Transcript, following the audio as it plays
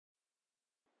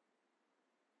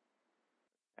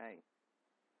Okay.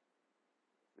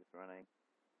 Is this running?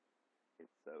 It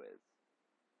so is.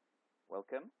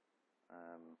 Welcome.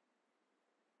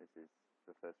 This is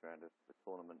the first round of the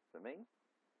tournament for me.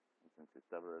 And since it's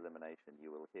double elimination,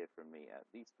 you will hear from me at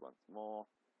least once more.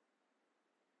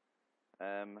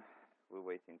 We're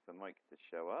waiting for Mike to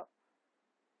show up.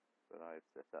 But I've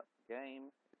set up the game.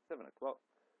 It's 7 o'clock.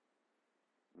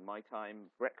 My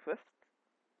time, breakfast.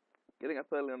 Getting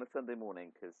up early on a Sunday morning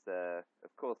because,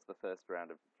 of course, the first round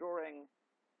of the drawing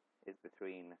is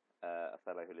between a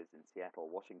fellow who lives in Seattle,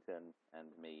 Washington,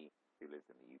 and me, who lives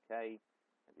in the UK,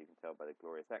 as you can tell by the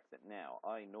glorious accent. Now,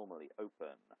 I normally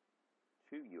open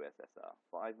to USSR,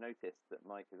 but I've noticed that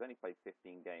Mike has only played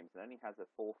 15 games and only has a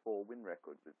 4-4 win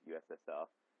record with USSR,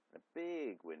 and a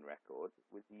big win record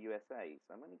with the USA,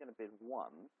 so I'm only going to bid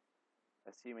one,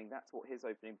 assuming that's what his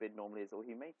opening bid normally is, or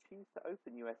he may choose to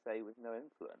open USA with no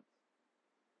influence.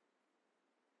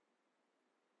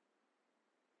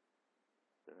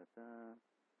 Da-da-da.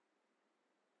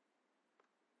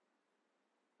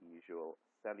 Usual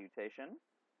salutation.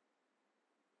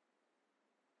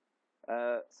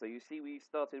 So you see we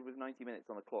started with 90 minutes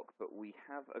on the clock, but we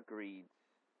have agreed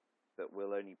that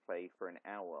we'll only play for an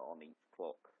hour on each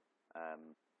clock.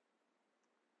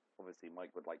 Obviously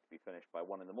Mike would like to be finished by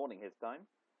 1 in the morning his time,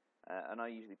 and I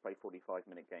usually play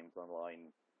 45-minute games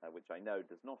online, which I know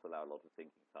does not allow a lot of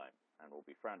thinking time, and will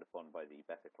be frowned upon by the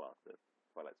better class of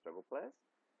Twilight Struggle players,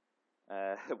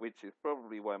 which is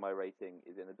probably why my rating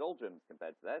is in the doldrums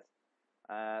compared to theirs.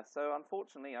 So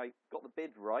unfortunately I got the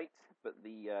bid right, but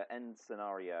the end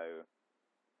scenario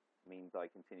means I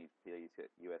continue to play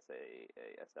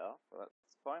USSR, so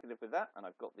that's fine. I live with that, and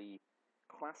I've got the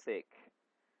classic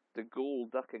De Gaulle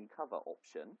duck and cover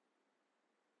option.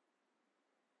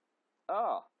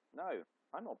 Ah, no,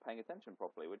 I'm not paying attention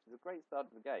properly, which is a great start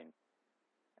to the game.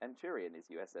 Mturian is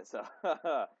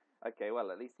USSR. Okay, well,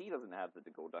 at least he doesn't have the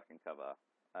De Gaulle duck and cover.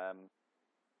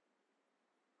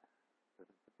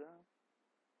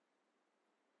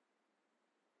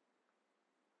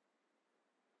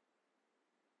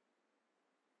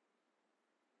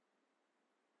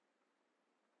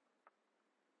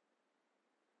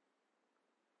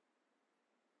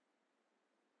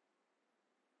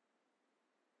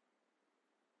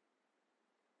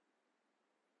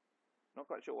 Not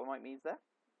quite sure what Mike means there.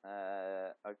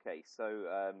 Okay,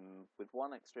 so with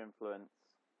one extra influence,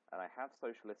 and I have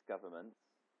socialist governments.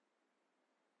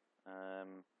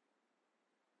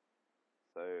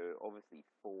 So obviously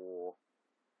 4-3.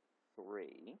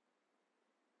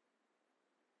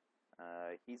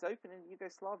 He's open in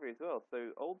Yugoslavia as well,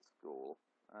 so old school.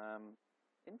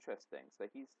 Interesting. So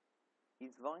he's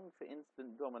vying for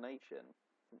instant domination.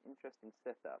 It's an interesting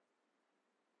setup.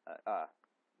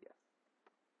 Yes.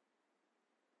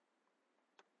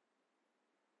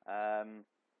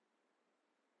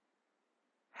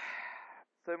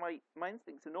 So my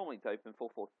instincts are normally to open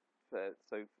 4-4.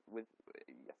 So with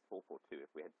 4-4-2 if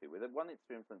we had to. With one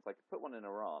extra influence, I could put one in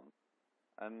Iran.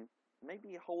 Maybe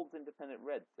he holds independent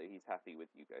red, so he's happy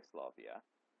with Yugoslavia.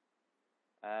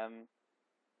 I'm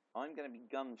going to be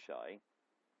gun shy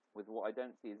with what I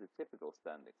don't see as a typical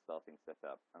starting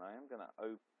setup, and I am going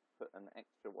to put an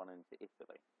extra one into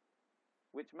Italy,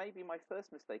 which may be my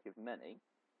first mistake of many,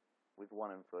 with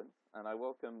one influence, and I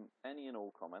welcome any and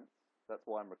all comments. That's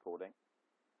why I'm recording.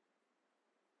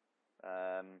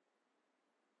 I'm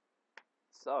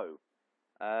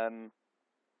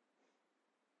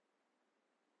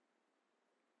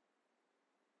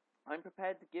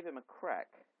prepared to give him a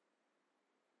crack.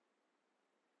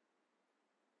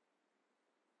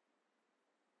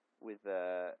 With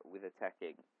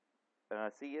attacking.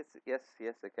 See, yes,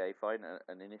 okay, fine.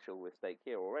 An initial mistake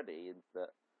here already is that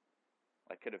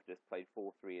I could have just played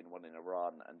 4-3 and 1 in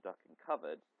Iran and duck and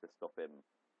covered to stop him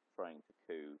trying to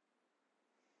coup.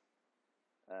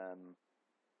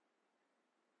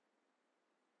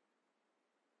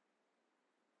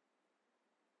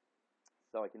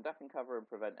 So I can duck and cover and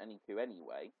prevent any coup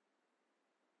anyway,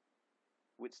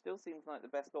 which still seems like the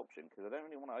best option because I don't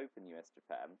really want to open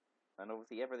US-Japan, and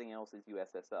obviously everything else is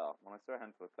USSR. When I saw a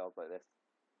handful of cards like this,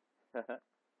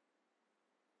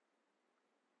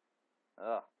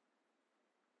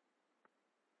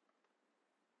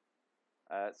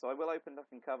 so I will open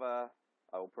duck and cover.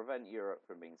 I will prevent Europe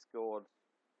from being scored.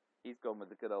 He's gone with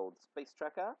the good old space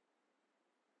tracker.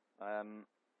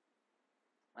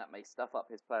 That may stuff up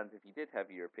his plans if he did have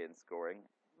European scoring.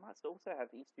 He must also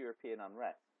have East European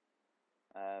unrest.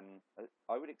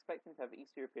 I would expect him to have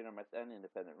East European unrest and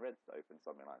independent reds to open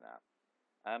something like that.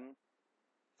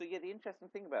 So yeah, the interesting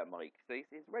thing about Mike, so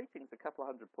his rating's a couple of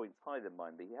 100 points higher than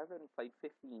mine, but he has only played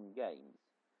 15 games.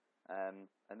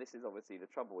 And this is obviously the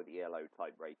trouble with ELO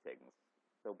type ratings.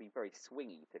 They'll be very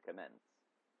swingy to commence.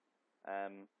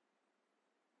 And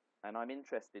I'm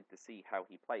interested to see how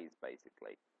he plays,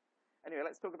 basically. Anyway,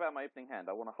 let's talk about my opening hand.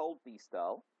 I want to hold B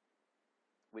style,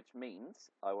 which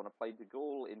means I want to play de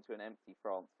Gaulle into an empty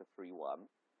France for 3-1.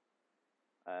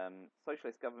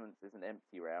 Socialist governments is an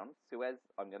empty round. Suez,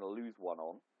 I'm going to lose one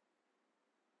on.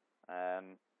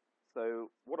 So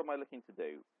what am I looking to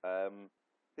do?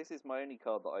 This is my only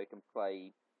card that I can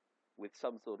play with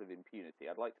some sort of impunity.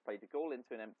 I'd like to play de Gaulle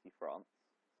into an empty France,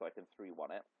 so I can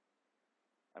 3-1 it.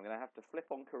 I'm going to have to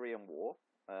flip on Korean War,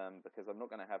 because I'm not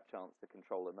going to have a chance to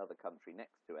control another country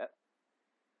next to it.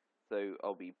 So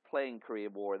I'll be playing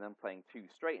Korean War and then playing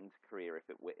 2 straight into Korea if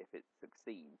it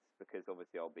succeeds, because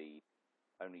obviously I'll be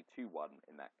only 2-1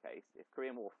 in that case. If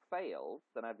Korean War fails,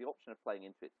 then I have the option of playing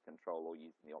into its control or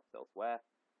using the ops elsewhere.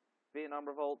 Vietnam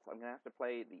Revolt, I'm going to have to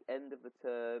play at the end of the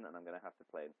turn, and I'm going to have to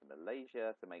play into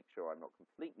Malaysia to make sure I'm not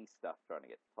completely stuffed trying to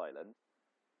get to Thailand.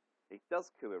 It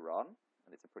does coup Iran,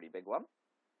 and it's a pretty big one.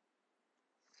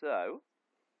 So,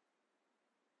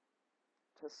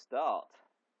 to start,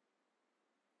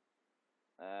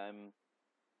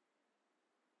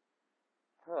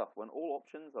 when all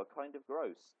options are kind of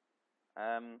gross.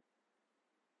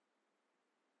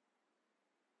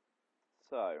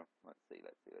 So, let's see.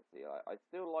 I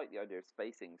still like the idea of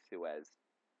spacing Suez,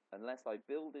 unless I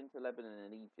build into Lebanon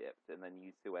and Egypt and then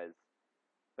use Suez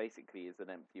basically as an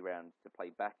empty round to play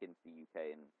back into the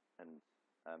UK and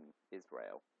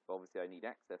Israel. But obviously I need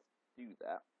access to do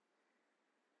that.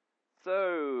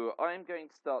 So, I'm going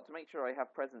to start to make sure I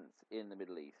have presence in the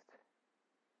Middle East.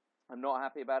 I'm not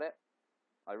happy about it.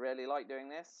 I really like doing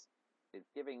this. It's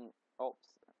giving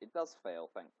ops. It does fail,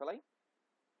 thankfully.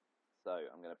 So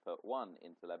I'm going to put one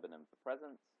into Lebanon for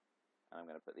presence, and I'm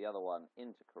going to put the other one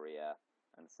into Korea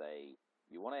and say,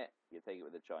 you want it, you take it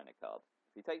with the China card.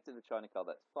 If you take it to the China card,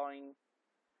 that's fine.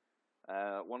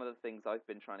 One of the things I've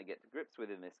been trying to get to grips with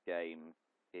in this game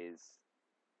is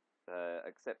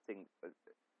accepting...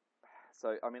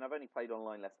 So, I mean, I've only played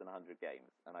online less than 100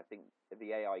 games, and I think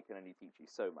the AI can only teach you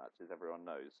so much, as everyone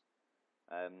knows.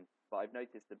 But I've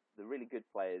noticed that the really good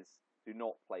players do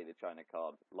not play the China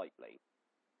card lightly.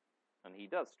 And he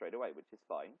does straight away, which is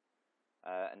fine.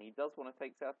 And he does want to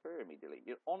take South Korea immediately.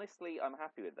 Honestly, I'm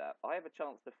happy with that. I have a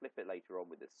chance to flip it later on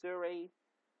with the Suri.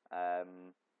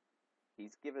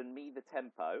 He's given me the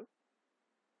tempo.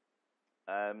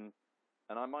 And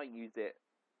I might use it.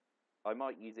 I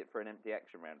might use it for an empty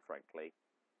action round, frankly.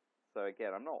 So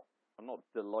again, I'm not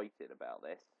delighted about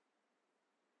this.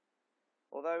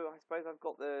 Although I suppose I've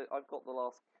got the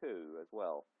last coup as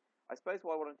well. I suppose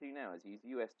what I want to do now is use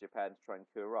US Japan to try and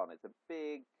coup Iran. It's a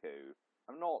big coup.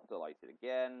 I'm not delighted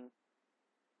again.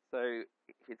 So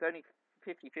it's only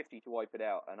 50-50 to wipe it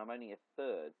out, and I'm only a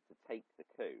third to take the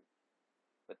coup.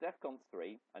 But DEFCON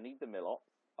 3, I need the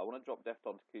mill-ops. I want to drop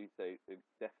DEFCON to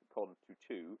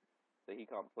 2, so he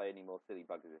can't play any more silly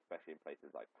buggers, especially in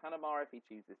places like Panama if he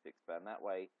chooses to expand that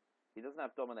way. He doesn't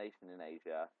have domination in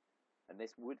Asia, and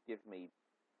this would give me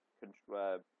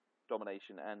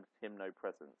domination and him no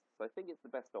presence. So I think it's the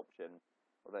best option,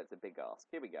 although it's a big ask.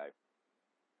 Here we go.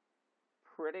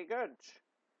 Pretty good.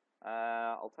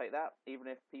 I'll take that, even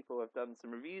if people have done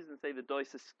some reviews and say the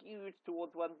dice are skewed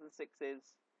towards 1s and 6s.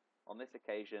 On this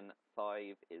occasion,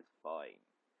 5 is fine.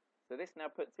 So this now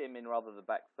puts him in rather the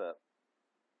back foot.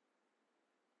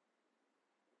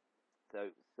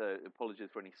 So apologies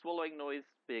for any swallowing noise.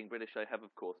 Being British, I have,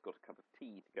 of course, got a cup of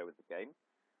tea to go with the game.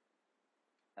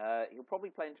 He'll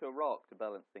probably play into Iraq to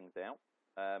balance things out.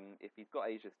 If he's got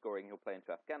Asia scoring, he'll play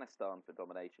into Afghanistan for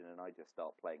domination, and I just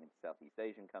start playing into Southeast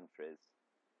Asian countries.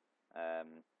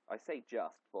 I say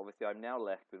just, but obviously I'm now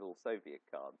left with all Soviet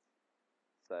cards.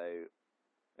 So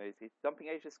he's dumping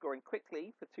Asia scoring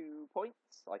quickly for 2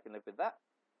 points. I can live with that.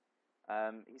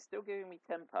 He's still giving me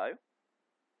tempo.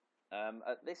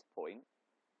 At this point,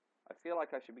 I feel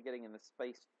like I should be getting in the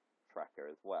space tracker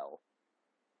as well.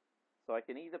 So I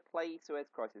can either play Suez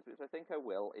Crisis, which I think I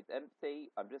will. It's empty.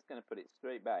 I'm just going to put it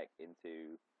straight back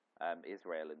into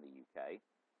Israel in the UK.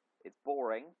 It's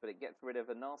boring, but it gets rid of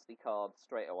a nasty card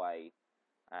straight away.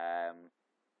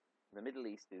 The Middle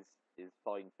East is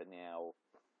fine for now.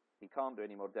 He can't do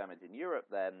any more damage in Europe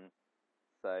then.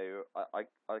 So I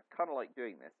kind of like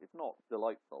doing this. It's not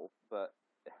delightful, but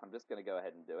I'm just going to go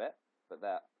ahead and do it. But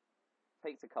that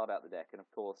takes a card out the deck, and of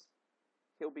course,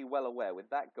 he'll be well aware,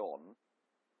 with that gone,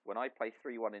 when I play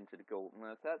 3-1 into the goal,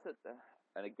 that's it.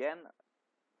 And again,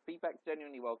 feedback's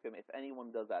genuinely welcome if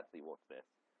anyone does actually watch this.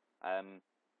 I'm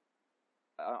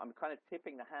kind of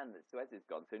tipping the hand that Suez is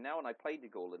gone. So now when I play de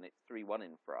Gaulle and it's 3-1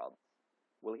 in France,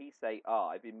 will he say,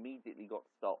 I've immediately got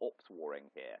to start ops scoring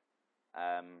here,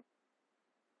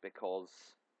 because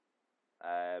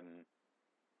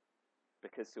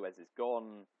Suez is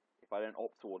gone. If I don't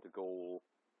opt toward a Gaul,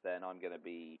 then I'm going to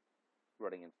be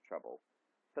running into trouble.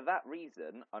 For that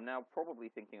reason, I'm now probably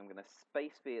thinking I'm going to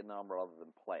space Vietnam rather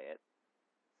than play it.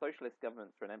 Socialist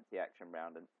governments for an empty action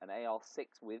round, and an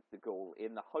AR6 with de Gaulle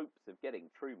in the hopes of getting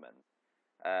Truman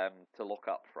to lock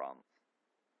up France.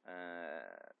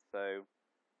 So,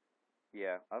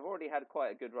 yeah, I've already had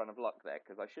quite a good run of luck there,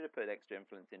 because I should have put extra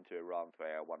influence into Iran for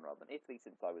AR1 rather than Italy,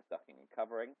 since I was ducking and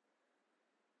covering.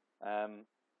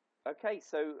 Okay,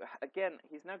 so again,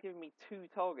 he's now giving me 2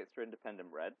 targets for independent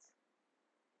Reds,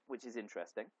 which is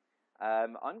interesting.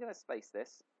 I'm going to space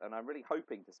this, and I'm really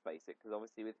hoping to space it, because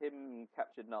obviously with him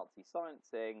captured Nazi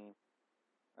sciencing,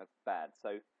 that's bad.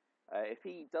 So if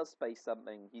he does space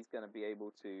something, he's going to be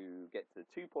able to get to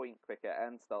the 2-point quicker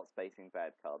and start spacing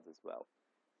bad cards as well.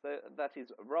 So that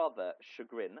is rather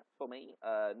chagrin for me,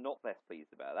 not best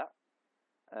pleased about that.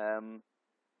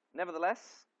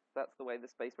 Nevertheless, that's the way the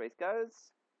space race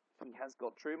goes. He has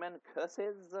got Truman,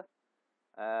 curses.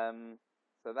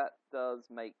 So that does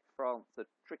make France a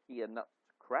trickier nut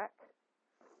to crack.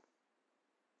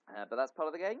 But that's part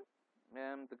of the game.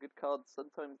 The good cards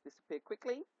sometimes disappear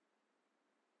quickly.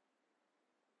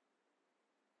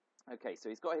 Okay, so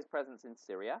he's got his presence in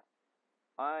Syria.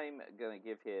 I'm going to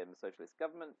give him socialist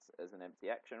government as an empty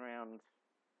action round.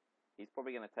 He's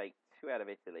probably going to take 2 out of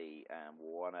Italy and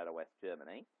 1 out of West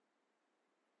Germany.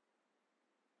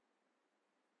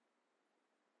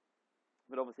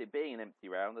 But obviously, being an empty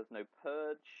round, there's no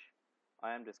purge.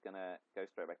 I am just going to go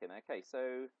straight back in. Okay,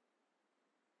 so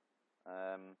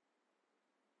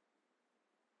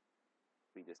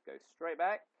we just go straight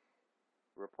back.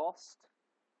 Riposte.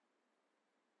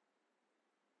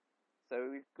 So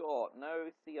we've got no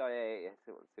CIA.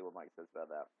 Let's see what Mike says about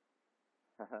that.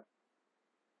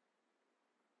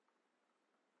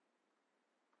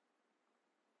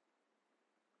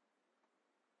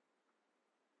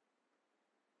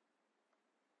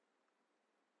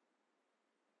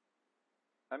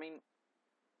 I mean,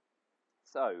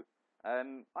 so I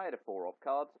had a 4-op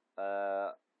card.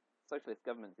 Socialist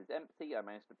government is empty. I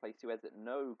managed to play Suez at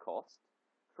no cost.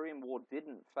 Korean War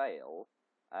didn't fail.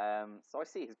 So I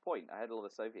see his point. I had a lot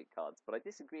of Soviet cards, but I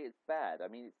disagree. It's bad. I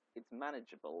mean, it's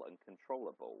manageable and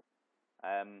controllable.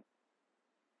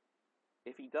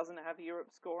 If he doesn't have Europe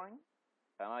scoring,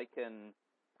 and I can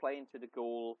play into de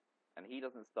Gaulle, and he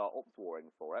doesn't start opt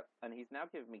warring for it, and he's now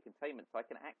given me containment, so I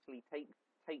can actually take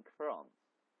France.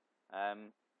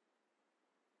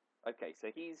 Okay, so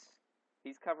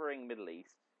he's covering Middle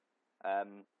East.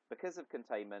 Because of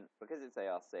containment, because it's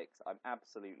AR6, I'm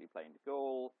absolutely playing de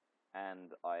Gaulle,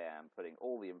 and I am putting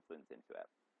all the influence into it.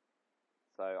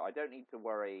 So I don't need to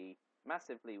worry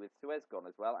massively with Suez gone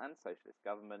as well, and socialist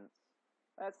governments.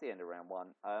 That's the end of round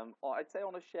 1. I'd say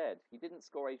on a shed. He didn't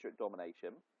score Adriatic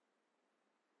domination.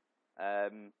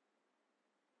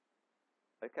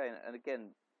 Okay, and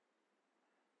again,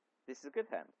 this is a good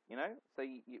hand, you know? So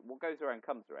what goes around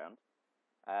comes around.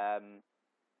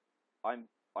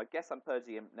 I guess I'm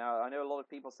purging him. Now, I know a lot of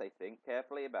people say think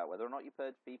carefully about whether or not you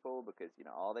purge people, because, you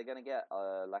know, are they going to get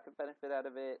a lack of benefit out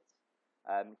of it?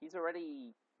 He's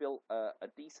already built a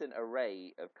decent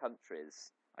array of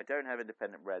countries. I don't have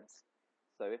independent Reds.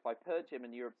 So if I purge him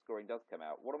and Europe scoring does come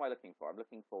out, what am I looking for? I'm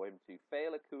looking for him to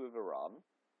fail a coup of Iran.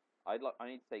 I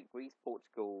need to take Greece,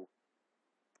 Portugal,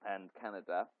 and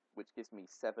Canada, which gives me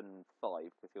 7-5,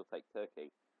 because he'll take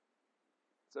Turkey.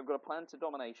 So I've got a plan to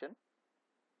domination.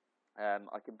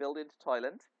 I can build into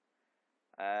Thailand,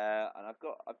 and I've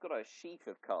got a sheaf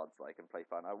of cards that I can play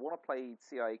fun. I want to play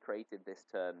CIA created this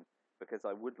turn because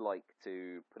I would like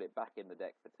to put it back in the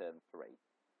deck for turn 3.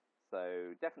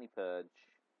 So definitely purge.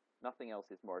 Nothing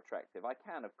else is more attractive. I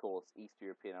can, of course, East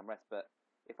European unrest, but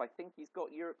if I think he's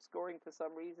got Europe scoring for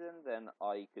some reason, then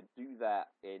I could do that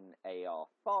in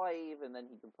AR5, and then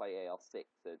he can play AR6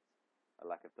 as a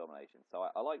lack of domination. So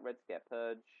I like red to get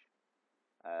purge.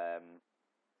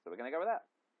 So we're going to go with that.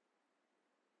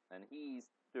 And he's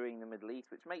doing the Middle East,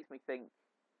 which makes me think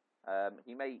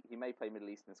he may play Middle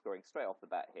Eastern scoring straight off the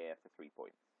bat here for 3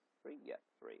 points. 3? Yeah,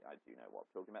 3. I do know what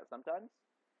I'm talking about sometimes.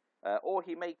 Or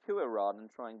he may coup Iran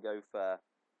and try and go for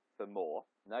more.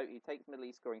 No, he takes Middle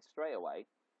East scoring straight away.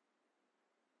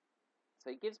 So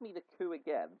he gives me the coup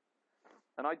again.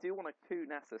 And I do want to coup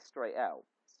Nasser straight out.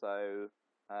 So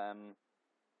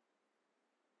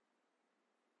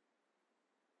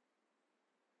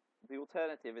the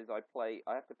alternative is I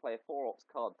have to play a 4-ops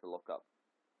card to lock up.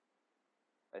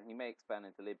 And he may expand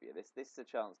into Libya. This is a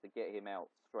chance to get him out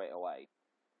straight away.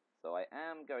 So I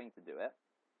am going to do it.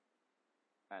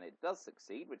 And it does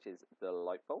succeed, which is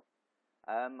delightful.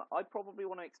 I probably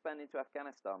want to expand into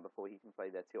Afghanistan before he can play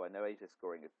there too. I know Asia's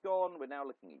scoring is gone. We're now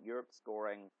looking at Europe's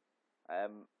scoring.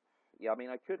 Yeah, I mean,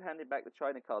 I could hand him back the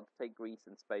China card to take Greece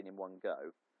and Spain in one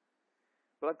go.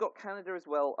 But I've got Canada as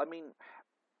well. I mean,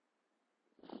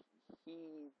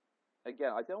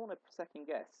 again, I don't want to second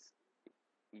guess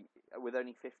with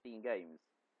only 15 games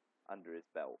under his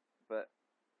belt. But,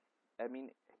 I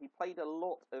mean, he played a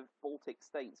lot of Baltic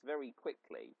states very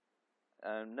quickly,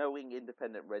 knowing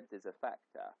independent Reds is a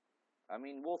factor. I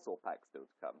mean, Warsaw Pack's still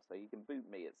to come, so he can boot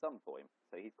me at some point.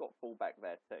 So he's got fullback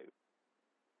there too.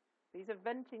 He's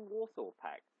eventing Warsaw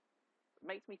Pack. It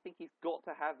makes me think he's got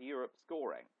to have Europe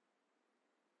scoring.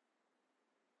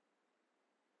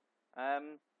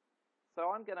 So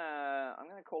I'm gonna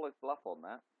call his bluff on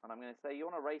that, and I'm gonna say you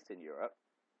want to race in Europe.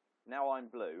 Now I'm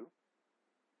blue,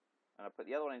 and I put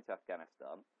the other one into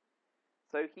Afghanistan.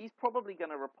 So he's probably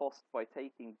going to riposte by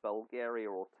taking Bulgaria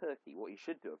or Turkey. What he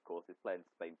should do, of course, is play in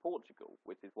Spain-Portugal,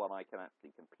 which is one I can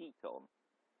actually compete on.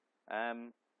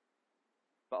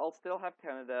 But I'll still have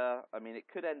Canada. I mean, it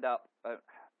could end up,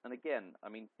 and again, I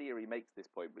mean, theory makes this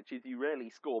point, which is you rarely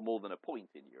score more than a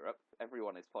point in Europe.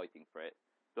 Everyone is fighting for it.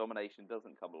 Domination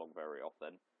doesn't come along very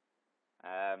often.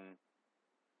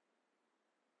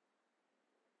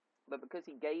 But because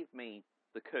he gave me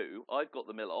the coup, I've got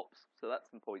the Milops, so that's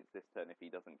some points this turn if he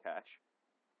doesn't cash.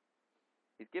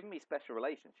 He's given me special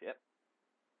relationship,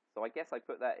 so I guess I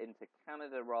put that into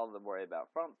Canada rather than worry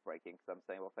about France breaking, because I'm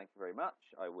saying, well, thank you very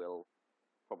much. I will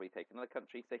probably take another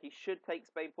country, so he should take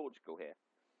Spain-Portugal here.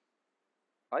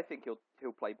 I think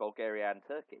he'll play Bulgaria and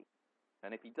Turkey,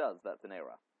 and if he does, that's an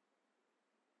error.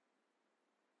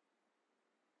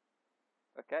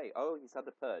 Okay, oh, he's had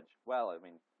the purge. Well, I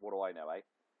mean, what do I know, eh?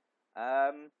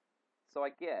 So I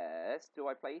guess, do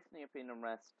I play Eastern European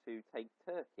unrest to take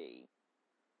Turkey?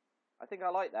 I think I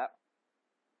like that.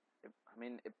 I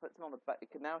mean, it puts him on the back.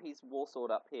 Now he's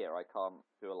Warsawed up here. I can't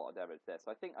do a lot of damage there.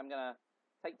 So I think I'm going to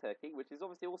take Turkey, which is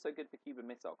obviously also good for Cuban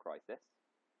Missile Crisis.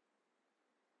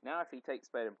 Now if he takes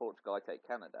Spain and Portugal, I take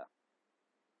Canada.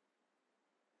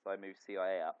 So I move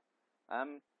CIA up.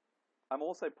 I'm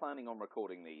also planning on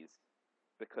recording these,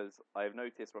 because I've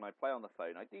noticed when I play on the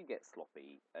phone, I do get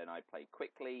sloppy, and I play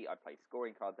quickly, I play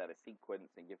scoring cards out of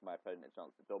sequence, and give my opponent a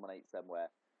chance to dominate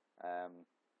somewhere.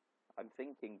 I'm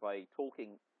thinking by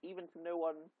talking even to no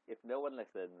one, if no one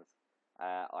listens,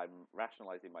 I'm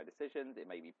rationalizing my decisions. It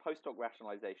may be post-hoc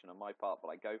rationalization on my part, but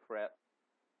I go for it.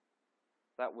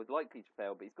 That was likely to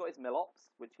fail, but he's got his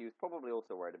Milops, which he was probably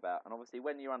also worried about, and obviously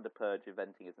when you're under purge,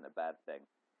 eventing isn't a bad thing.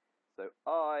 So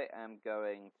I am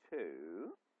going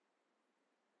to...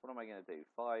 What am I going to do?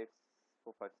 5,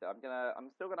 4, 5, 6.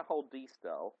 I'm still gonna hold D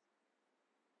style,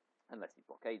 unless he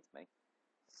blockades me.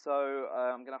 So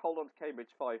I'm gonna hold on to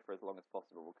Cambridge 5 for as long as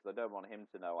possible because I don't want him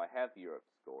to know I have Europe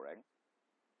scoring.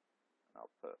 And I'll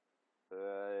put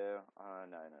no.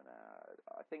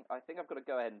 I think I've got to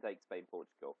go ahead and take Spain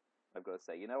Portugal. I've got to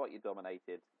say, you know what, you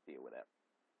dominated. Deal with it.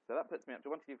 So that puts me up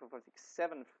to 1, 2, 3, 4, 5, 6,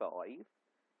 7, 5.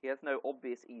 He has no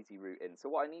obvious easy route in. So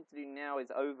what I need to do now is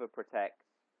overprotect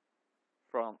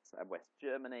France and West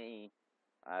Germany.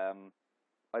 I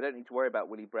don't need to worry about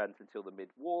Willy Brandt until the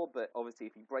mid-war, but obviously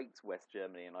if he breaks West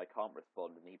Germany and I can't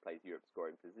respond and he plays Europe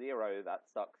scoring for 0, that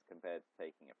sucks compared to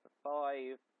taking it for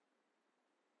 5.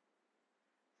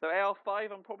 So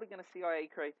AR5, I'm probably going to CIA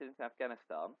created into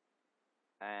Afghanistan,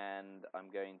 and I'm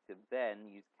going to then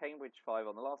use Cambridge 5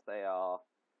 on the last AR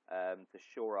to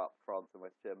shore up France and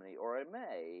West Germany, or I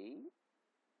may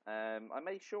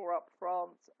shore up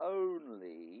France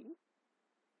only.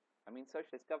 I mean,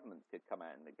 socialist governments could come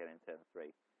out and get in turn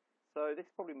 3. So this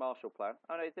is probably Marshall Plan.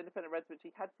 Oh no, it's independent Reds, which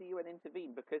he had the UN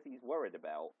intervene because he's worried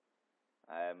about.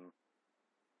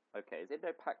 Okay, is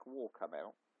Indo-Pak War come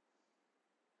out?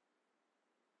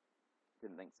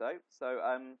 Didn't think so. So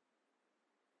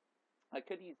I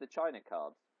could use the China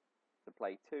card to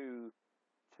play 2,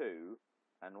 2,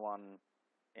 and 1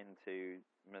 into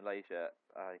Malaysia.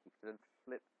 He could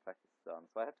flip Pakistan,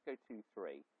 so I have to go 2,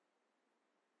 3.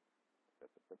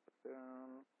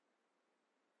 I'm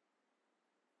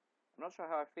not sure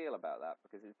how I feel about that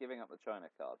because he's giving up the China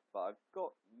card, but I've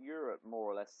got Europe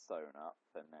more or less sewn up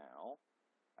for now,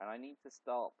 and I need to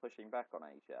start pushing back on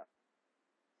Asia.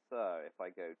 So if I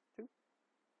go 2,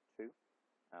 2,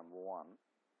 and 1.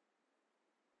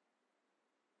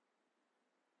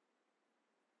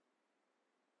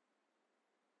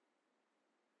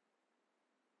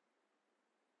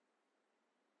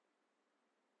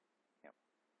 Yep.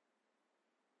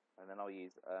 And then I'll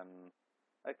use,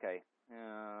 okay.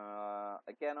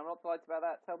 Again, I'm not delighted about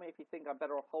that. Tell me if you think I'm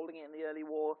better off holding it in the early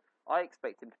war. I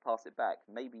expect him to pass it back,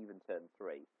 maybe even turn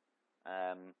 3.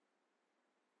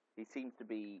 he seems to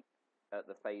be at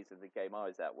the phase of the game I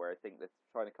was at, where I think the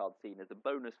China card scene is a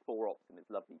bonus 4 ops and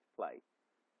it's lovely to play.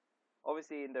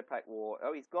 Obviously, Indo-Pak War.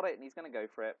 Oh, he's got it and he's going to go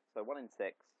for it. So 1 in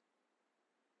 6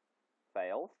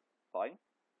 fails. Fine.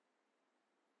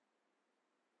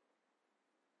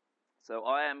 So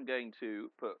I am going to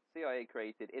put CIA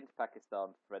created into Pakistan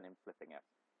to prevent him flipping it.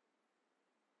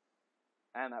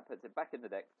 And that puts it back in the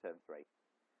deck for turn 3.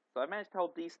 So I managed to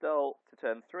hold D-Style to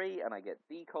turn 3, and I get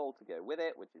D-Col to go with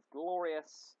it, which is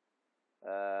glorious.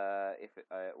 If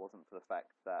it wasn't for the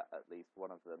fact that at least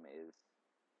one of them is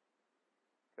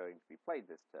going to be played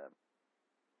this turn.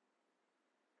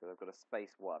 Because I've got a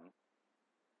space 1.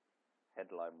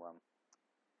 Headline 1.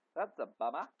 That's a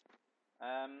bummer.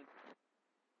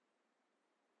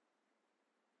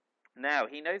 Now,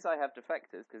 he knows I have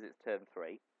defectors because it's turn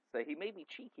 3, so he may be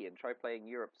cheeky and try playing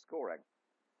Europe scoring.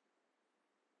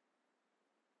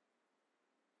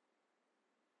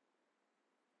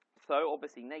 So,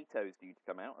 obviously, NATO's due to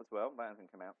come out as well. That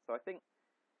hasn't come out. So I think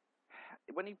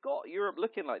when you've got Europe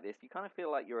looking like this, you kind of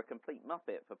feel like you're a complete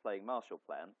muppet for playing Marshall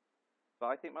Plan. But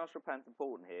I think Marshall Plan's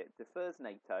important here. It defers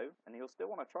NATO, and he'll still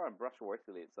want to try and brush war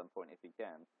Italy at some point if he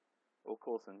can, or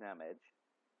cause some damage.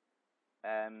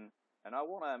 And I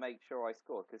want to make sure I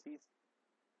score, because he's...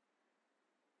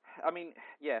 I mean,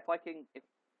 yeah, if I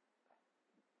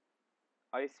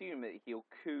assume that he'll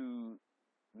coup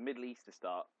Middle East to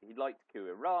start. He'd like to coup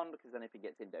Iran, because then if he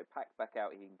gets Indo-Pak back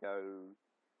out, he can go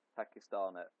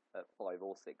Pakistan at 5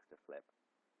 or 6 to flip.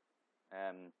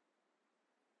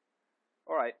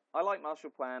 Alright, I like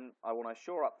Marshall Plan. I want to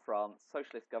shore up France.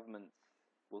 Socialist governments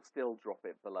will still drop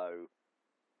it below.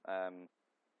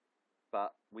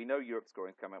 But we know Europe's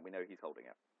scoring's come out. We know he's holding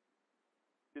it.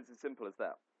 It's as simple as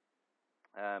that.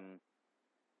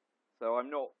 So I'm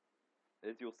not,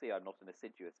 as you'll see, I'm not an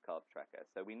assiduous card tracker.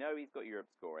 So we know he's got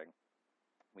Europe scoring.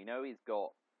 We know he's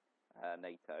got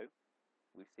NATO.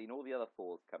 We've seen all the other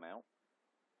 4s come out.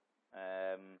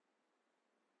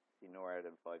 Seen NORAD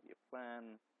and 5-year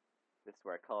plan. This is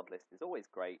where a card list is always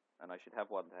great, and I should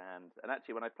have one to hand. And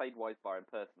actually, when I played Wisebar in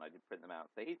person, I did print them out.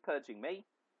 So he's purging me.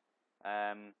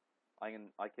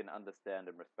 I can understand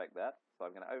and respect that. So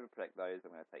I'm going to overprotect those. I'm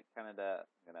going to take Canada.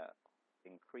 I'm going to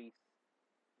increase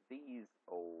these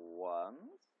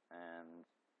 1s and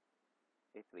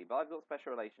Italy. But I've got special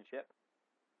relationship.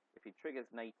 If he triggers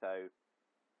NATO,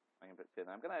 I can put 2 in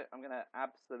there. I'm going to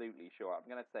absolutely sure. I'm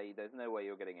going to say there's no way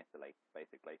you're getting Italy,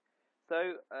 basically.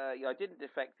 So yeah, I didn't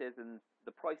defectors, and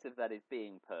the price of that is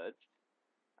being purged.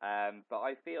 But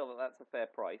I feel that that's a fair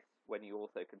price when you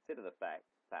also consider the fact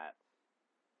that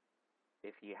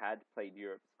if he had played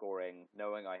Europe scoring,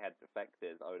 knowing I had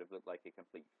defectors, I would have looked like a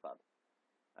complete fud.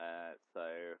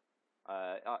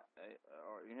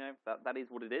 You know, that is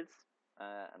what it is,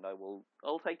 and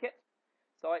I'll take it.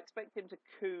 So I expect him to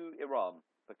coup Iran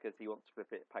because he wants to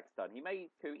flip it Pakistan. He may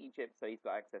coup Egypt, so he's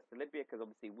got access to Libya, because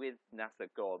obviously with Nasser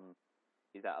gone,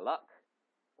 he's out of luck.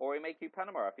 Or he may coup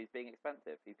Panama if he's being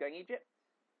expensive. He's going Egypt,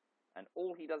 and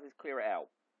all he does is clear it out.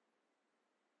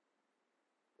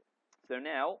 So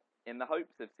now, in the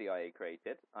hopes of CIA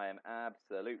created, I am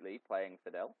absolutely playing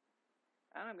Fidel.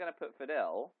 And I'm going to put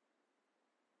Fidel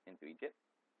into Egypt.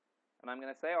 And I'm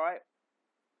going to say, alright,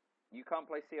 you can't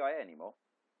play CIA anymore.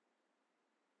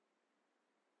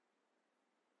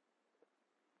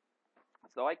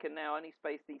 So I can now only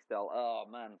space D-Style. Oh,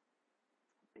 man.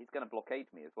 He's going to blockade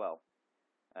me as well.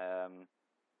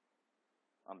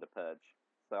 Under Purge.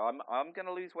 So I'm going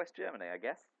to lose West Germany, I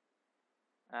guess.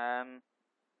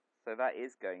 So that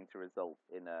is going to result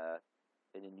in a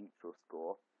neutral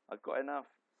score. I've got enough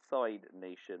side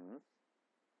nations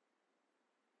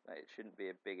that it shouldn't be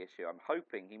a big issue. I'm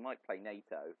hoping he might play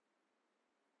NATO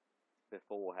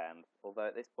beforehand. Although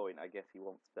at this point, I guess he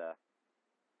wants to...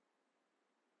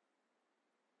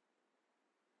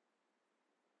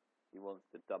 He wants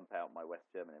to dump out my West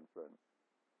German influence.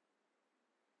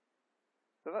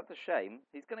 So that's a shame.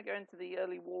 He's going to go into the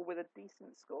early war with a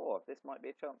decent score. This might be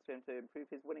a chance for him to improve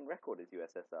his winning record as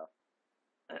USSR.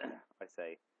 I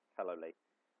say, callowly.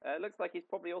 Looks like he's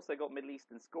probably also got Middle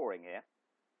Eastern scoring here.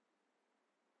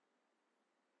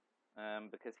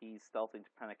 Because he's starting to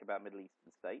panic about Middle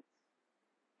Eastern states.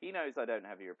 He knows I don't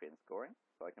have European scoring,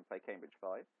 so I can play Cambridge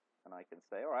 5. And I can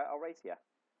say, alright, I'll race you.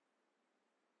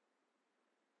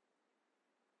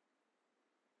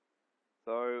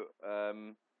 So,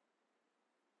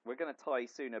 we're going to tie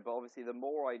sooner, but obviously the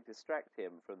more I distract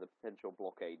him from the potential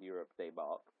blockade Europe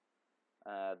debark,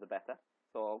 the better.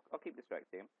 So I'll keep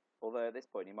distracting him. Although at this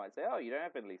point he might say, oh, you don't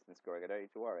have Middle Eastern scoring, I don't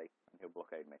need to worry, and he'll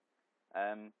blockade me.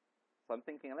 So I'm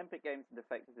thinking Olympic Games and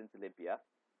defectors into Libya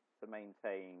to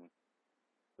maintain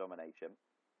domination.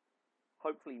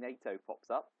 Hopefully NATO pops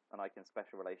up, and I can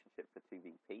special relationship for 2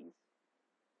 VPs.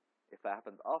 If that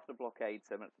happens after blockade,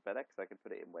 7 minutes better, because I can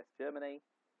put it in West Germany.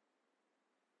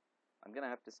 I'm going to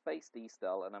have to space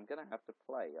D-style, and I'm going to have to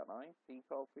play, aren't I?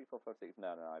 D-call, 3, 4, 5, 6. No,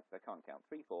 I can't count.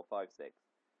 3, 4, 5, 6.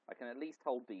 I can at least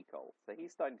hold D-call. So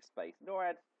he's starting to space.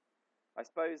 NORAD, I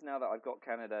suppose now that I've got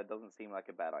Canada, it doesn't seem like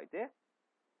a bad idea.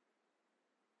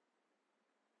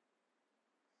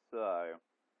 So,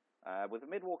 with the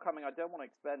mid-war coming, I don't want to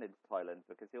expand into Thailand,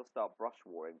 because he'll start brush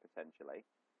warring, potentially.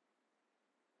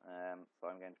 So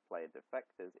I'm going to play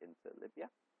defectors into Libya.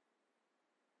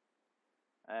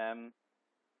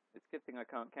 It's a good thing I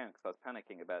can't count, because I was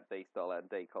panicking about Daystyle and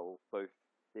Daycol both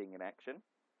being in action.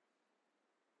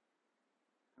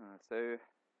 So,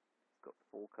 he's got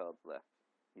 4 cards left.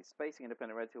 He's spacing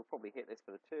independent reds, he'll probably hit this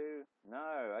for the 2.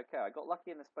 No, okay, I got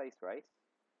lucky in the space race.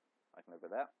 I can live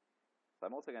with that. So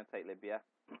I'm also going to take Libya.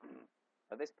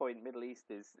 At this point, Middle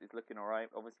East is looking alright.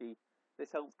 Obviously,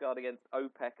 this helps guard against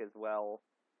OPEC as well.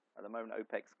 At the moment,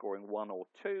 OPEC's scoring 1 or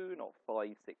 2, not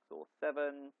 5, 6, or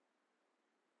 7.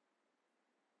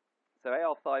 So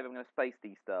AR5, I'm going to space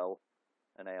D-style,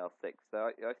 and AR6. So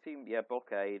I assume, yeah,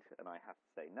 blockade, and I have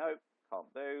to say no,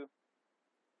 can't do.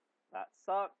 That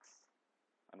sucks.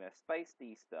 I'm going to space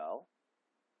D-style.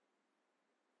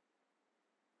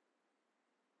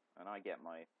 And I get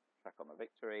my track on the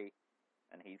victory,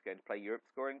 and he's going to play Europe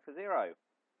scoring for 0.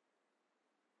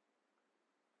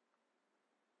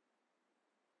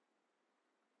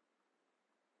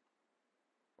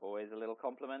 Always a little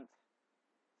compliment.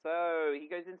 So, he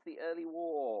goes into the early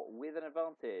war with an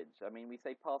advantage. I mean, we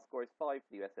say pass score is 5 for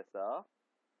the USSR,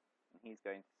 and he's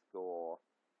going to score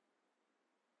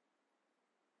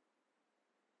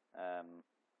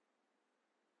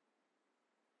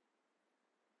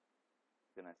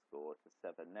to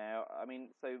 7 now. I mean,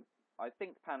 so I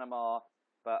think Panama,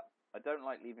 but I don't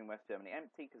like leaving West Germany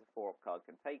empty because a 4-up card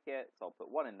can take it. So I'll put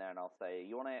 1 in there and I'll say,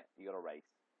 you want it? You got to race.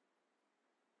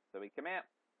 So we come out,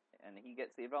 and he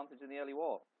gets the advantage in the early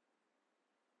war.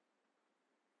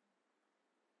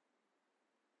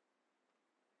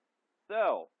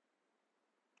 So,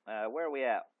 where are we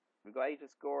at? We've got Asia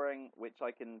scoring, which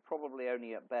I can probably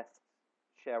only at best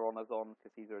share honours on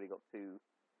because he's already got 2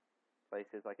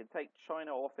 places. I can take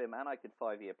China off him, and I could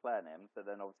 5-year plan him, but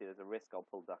then obviously there's a risk I'll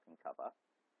pull duck and cover.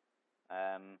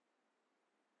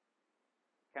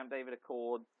 Camp David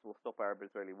Accords will stop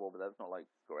Arab-Israeli war, but that's not likely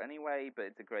to score anyway, but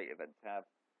it's a great event to have.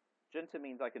 Junta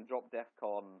means I can drop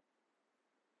DEFCON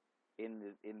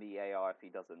in the AR if he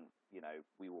doesn't, you know,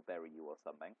 we will bury you or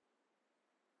something.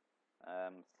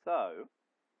 So,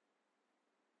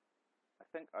 I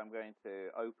think I'm going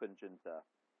to open Junta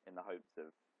in the hopes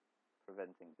of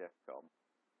preventing DEFCON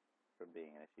from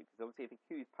being an issue. Because obviously if he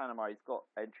queues Panama, he's got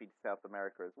entry to South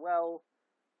America as well,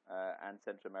 and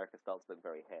Central America starts to look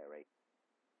very hairy.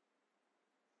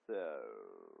 So,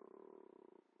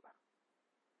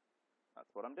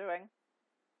 that's what I'm doing.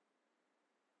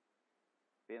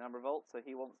 Vietnam Revolt, so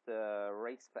he wants to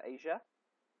race for Asia.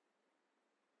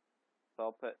 So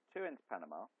I'll put 2 into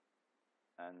Panama,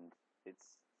 and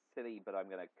it's silly, but I'm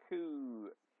going to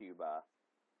coup Cuba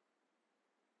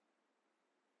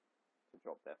to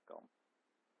drop DEFCON.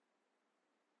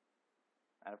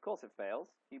 And of course it fails.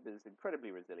 Cuba is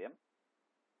incredibly resilient.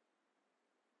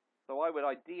 So I would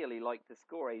ideally like to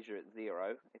score Asia at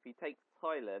 0. If he takes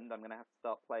Thailand, I'm going to have to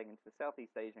start playing into the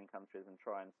Southeast Asian countries and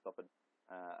try and stop a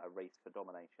race for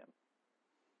domination.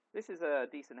 This is a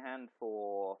decent hand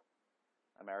for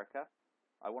America.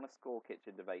 I want to score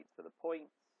kitchen debates for the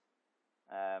points.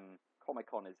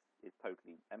 Comic-Con is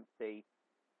totally empty.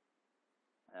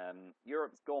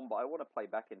 Europe's gone, but I want to play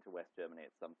back into West Germany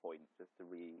at some point just to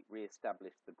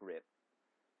re-establish the grip.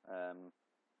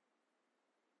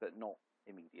 But not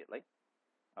immediately.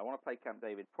 I want to play Camp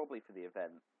David probably for the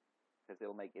event, because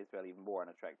it'll make Israel even more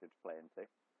unattractive to play into.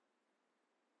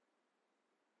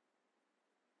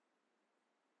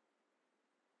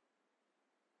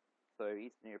 So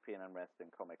Eastern European unrest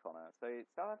and Comic-Con. So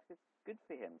South Africa's good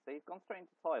for him. So he's gone straight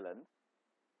into Thailand.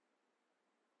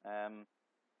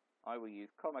 I will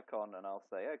use Comic-Con and I'll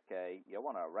say, okay, you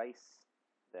want a race?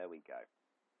 There we go.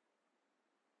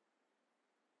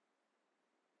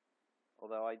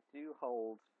 Although I do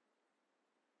hold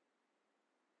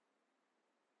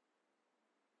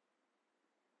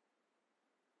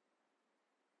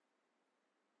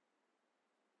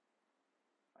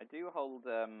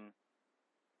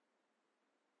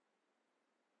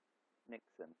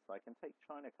Nixon, so I can take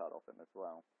China card off him as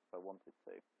well, if I wanted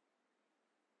to.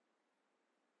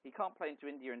 He can't play into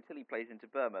India until he plays into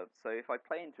Burma, so if I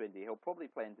play into India, he'll probably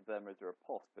play into Burma as a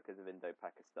riposte because of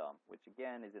Indo-Pakistan, which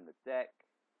again is in the deck.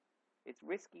 It's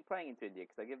risky playing into India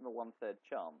because I give him a 1/3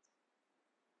 chance.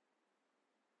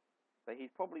 So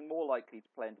he's probably more likely to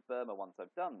play into Burma once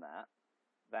I've done that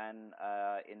than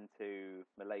into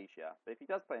Malaysia. But if he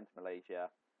does play into Malaysia,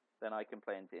 then I can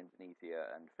play into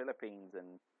Indonesia and Philippines,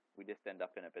 and we just end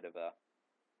up in a bit of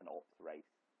an ops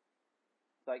race.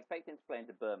 So I expect him to play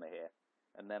into Burma here,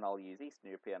 and then I'll use Eastern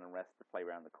European and rest to play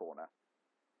around the corner.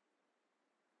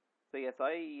 So yes,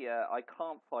 I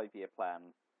can't 5-year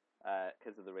plan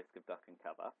because of the risk of duck and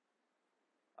cover.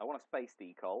 I want to space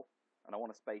decol, and I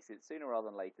want to space it sooner rather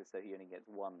than later so he only gets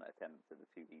one attempt at the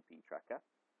 2VP tracker.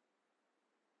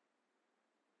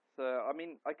 So, I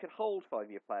mean, I could hold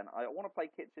 5-year plan. I want to play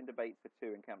Kitchen Debates for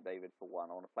 2 and Camp David for 1.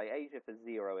 I want to play Asia for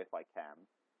 0 if I can.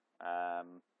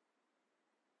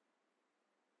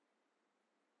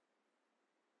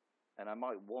 And I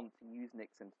might want to use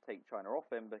Nixon to take China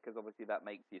off him, because obviously that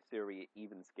makes Yasuri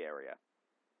even scarier.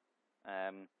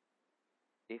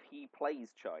 If he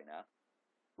plays China,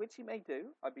 which he may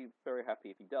do, I'd be very happy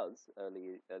if he does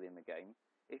early in the game.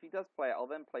 If he does play it, I'll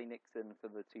then play Nixon for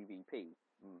the 2VP,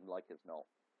 like as not.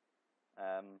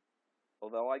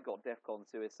 Although I got DEFCON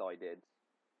suicided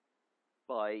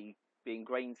by being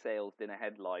grain sales in a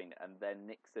headline and then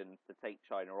Nixon to take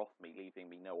China off me, leaving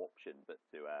me no option but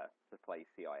to play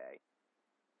CIA.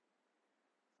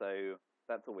 So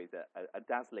that's always a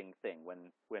dazzling thing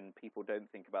when people don't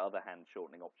think about other hand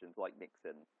shortening options like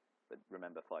Nixon, but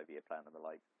remember 5-year plan and the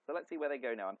like. So let's see where they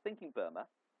go now. I'm thinking Burma.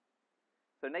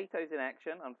 So NATO's in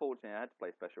action. Unfortunately, I had to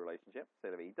play special relationship.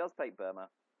 So he does take Burma,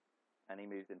 and he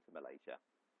moves into Malaysia.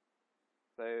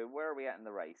 So where are we at in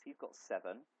the race? He's got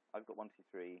 7. I've got 1, 2,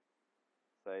 3.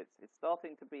 So it's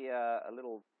starting to be a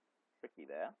little tricky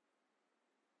there.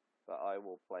 But I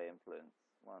will play influence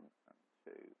 1 and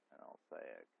 2, and I'll say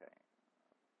okay.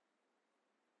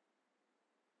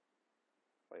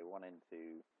 Play 1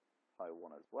 into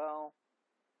Taiwan as well.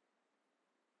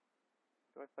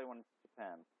 Do I play 1 into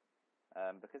Japan?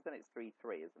 Because then it's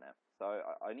 3-3, isn't it? So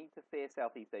I need to fear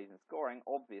Southeast Asian scoring,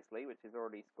 obviously, which is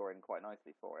already scoring quite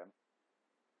nicely for him.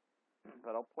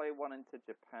 But I'll play 1 into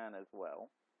Japan as well.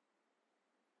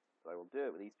 So I will do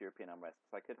it with East European unrest,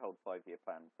 because I could hold 5-year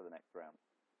plan for the next round.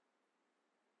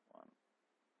 1.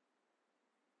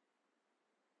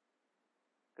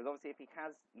 Because obviously if he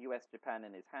has US-Japan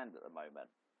in his hand at the moment,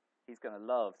 he's going to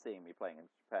love seeing me playing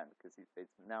into Japan, because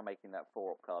it's now making that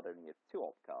 4-op card only a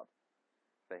 2-op card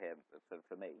for him,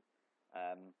 for me.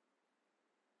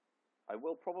 I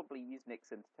will probably use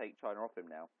Nixon to take China off him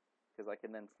now, because I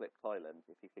can then slip Thailand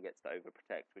if he forgets to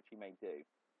overprotect, which he may do.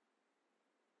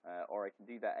 Or I can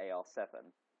do that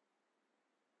AR7.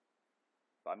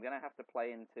 But I'm going to have to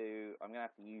play into... I'm going to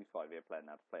have to use 5-year plan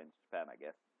now to play into Japan, I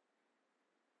guess.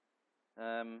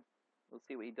 We'll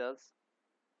see what he does.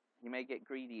 He may get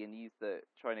greedy and use the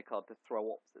China card to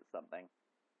throw ops at something.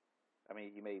 I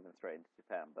mean, he may even throw it into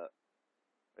Japan, but...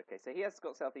 Okay, so he has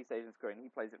got Southeast Asian scoring. He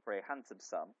plays it for a handsome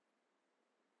sum.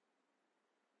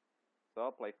 So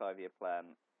I'll play 5-year plan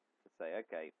to say,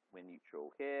 okay, we're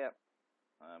neutral here.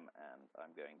 And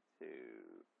I'm going to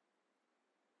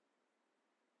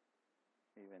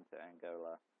move into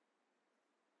Angola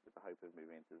with the hope of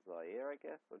moving into Zaire, I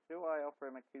guess. Or do I offer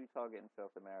him a coup target in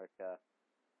South America?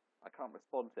 I can't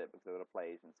respond to it because I'm going to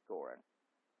play Asian scoring.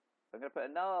 So I'm going to put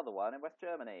another one in West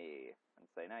Germany and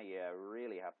say, now you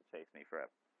really have to chase me for it.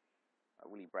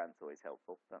 Willy Brandt's always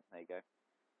helpful, but there you go.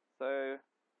 So,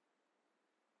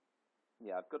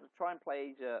 yeah, I've got to try and play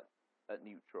Asia at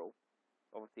neutral.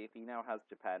 Obviously, if he now has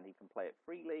Japan, he can play it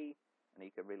freely, and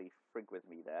he can really frig with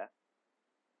me there.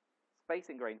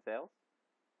 Spacing grain sales,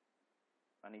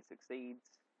 and he succeeds.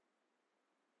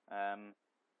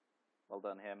 Well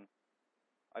done, him.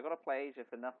 I got to play Asia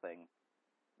for nothing,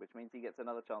 which means he gets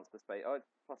another chance to space. Oh, it's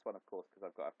 +1, of course, because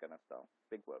I've got Afghanistan.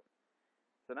 Big whoop.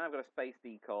 So now I've got a space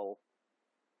decol.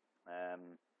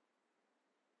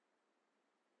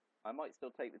 I might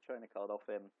still take the China card off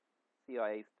him.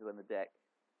 CIA's still in the deck.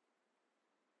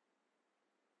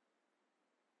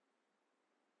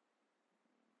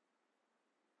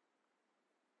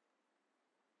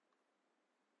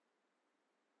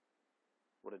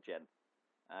 What a gent.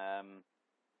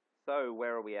 So,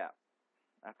 where are we at?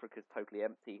 Africa's totally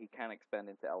empty. He can expand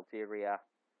into Algeria.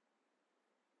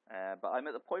 But I'm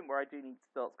at the point where I do need to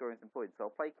start scoring some points. So I'll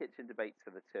play Kitchen Debates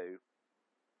for the 2.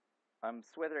 I'm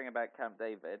swithering about Camp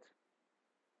David.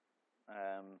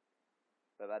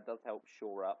 But that does help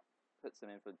shore up. Put some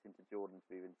influence into Jordan to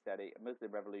be even steady. A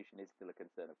Muslim revolution is still a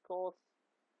concern, of course,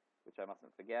 which I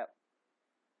mustn't forget.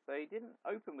 So he didn't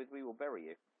open with We Will Bury You,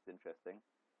 which is interesting.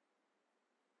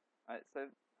 So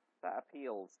that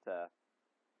appeals to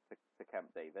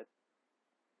Camp David.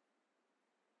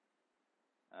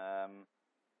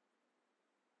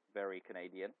 Very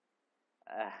Canadian.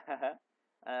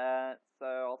 So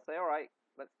I'll say, alright,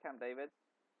 let's Camp David.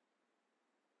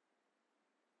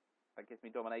 That gives me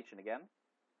domination again.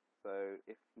 So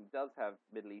if he does have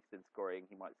Middle Eastern scoring,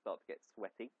 he might start to get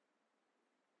sweaty.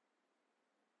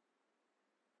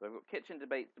 So I've got kitchen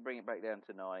debates to bring it back down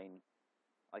to 9.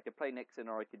 I could play Nixon,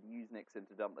 or I could use Nixon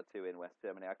to dump the 2 in West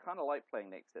Germany. I kind of like playing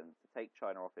Nixon to take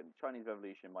China off him. Chinese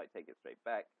Revolution might take it straight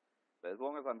back, but as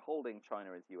long as I'm holding China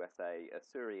as USA,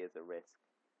 Asuri is a risk,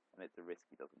 and it's a risk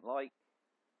he doesn't like.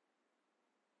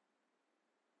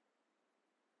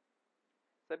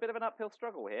 So a bit of an uphill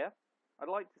struggle here. I'd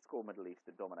like to score Middle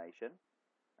Eastern domination,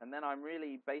 and then I'm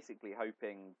really basically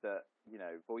hoping that, you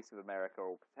know, Voice of America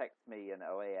will protect me and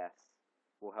OAS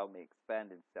will help me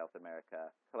expand into South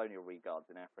America, colonial regards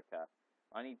in Africa.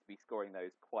 I need to be scoring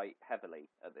those quite heavily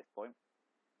at this point.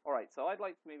 Alright, so I'd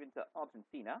like to move into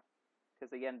Argentina,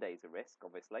 because Allende is a risk,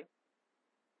 obviously.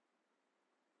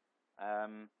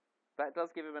 That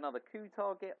does give him another coup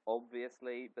target,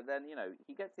 obviously, but then, you know,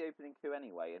 he gets the opening coup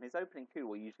anyway, and his opening coup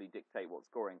will usually dictate what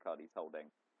scoring card he's holding.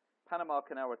 Panama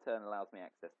Canal return allows me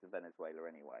access to Venezuela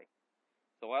anyway.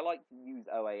 So I like to use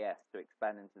OAS to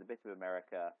expand into the bit of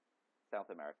America, South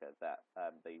America, that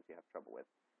they usually have trouble with.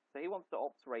 So he wants to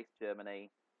ops race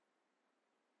Germany.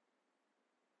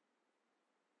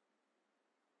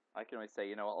 I can always say,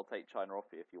 you know what, I'll take China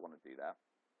off you if you want to do that.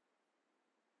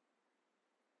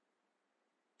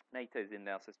 NATO's in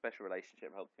now, so special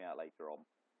relationship helps me out later on.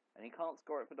 And he can't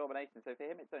score it for domination, so for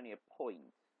him it's only a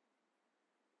point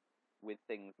with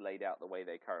things laid out the way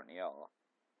they currently are.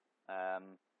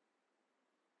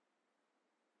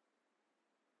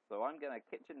 So I'm going to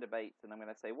kitchen debates, and I'm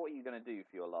going to say, what are you going to do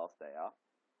for your last AR?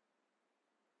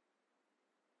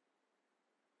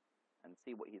 And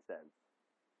see what he says.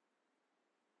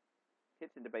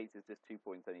 Kitchen debates is just 2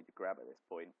 points I need to grab at this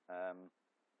point.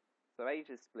 So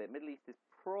Asia's split. Middle East is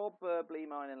probably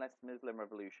mine unless Muslim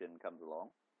Revolution comes along.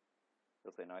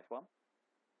 He'll say, nice one.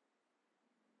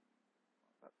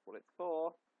 That's what it's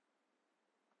for.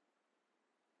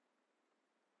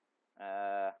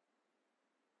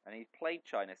 And he's played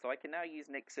China, so I can now use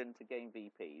Nixon to gain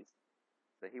VPs.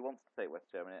 So he wants to take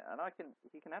West Germany, and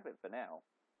he can have it for now.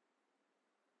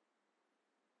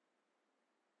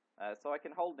 So I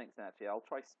can hold Nixon actually. I'll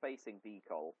try spacing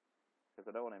Decol, because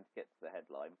I don't want him to get to the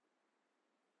headline.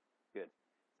 Good.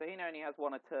 So he only has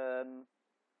 1 a turn.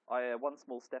 One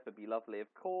small step would be lovely,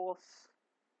 of course.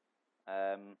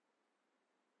 Alright,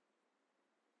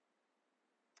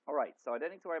 so I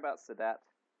don't need to worry about Sadat.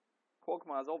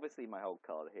 Quagmire is obviously my hold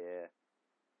card here.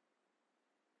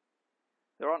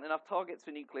 There aren't enough targets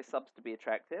for nuclear subs to be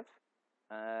attractive,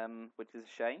 which is a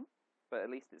shame, but at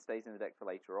least it stays in the deck for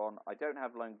later on. I don't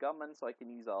have Lone Gunman, so I can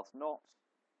use Ask Not.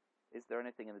 Is there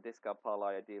anything in the discard pile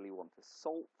I ideally want to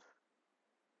salt?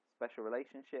 Special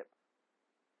relationship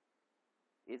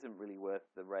isn't really worth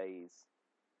the raise.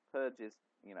 Purge is,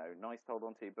 you know, nice to hold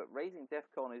on to, but raising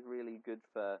Defcon is really good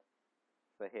for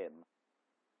him.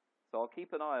 So I'll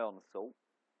keep an eye on Salt,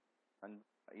 and,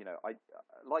 you know, I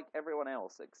like everyone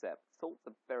else except Salt's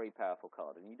a very powerful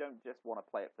card, and you don't just want to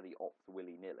play it for the ops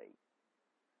willy-nilly.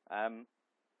 I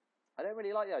don't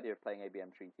really like the idea of playing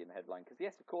ABM Treaty in the headline, because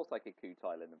yes, of course I could coup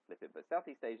Thailand and flip it, but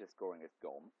Southeast Asia scoring is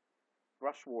gone.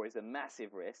 Brush War is a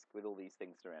massive risk with all these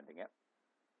things surrounding it.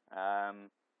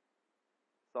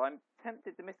 So I'm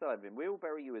tempted to missile him.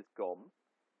 Wheelbarrow U is gone.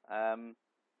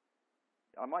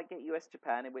 I might get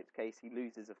US-Japan, in which case he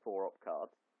loses a 4-op card.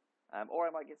 Or I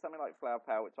might get something like Flower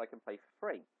Power, which I can play for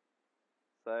free.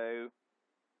 So,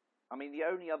 I mean, the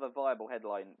only other viable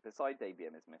headline besides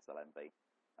ABM is Missile Envy.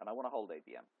 And I want to hold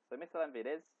ABM. So Missile Envy it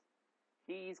is.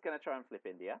 He's going to try and flip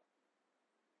India.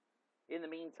 In the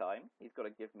meantime, he's got to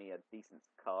give me a decent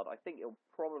card. I think it'll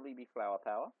probably be Flower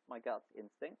Power, my gut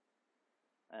instinct.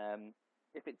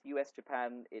 If it's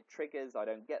US-Japan, it triggers, I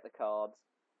don't get the cards,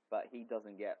 but he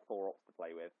doesn't get 4 ops to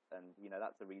play with, and, you know,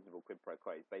 that's a reasonable quid pro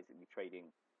quo. He's basically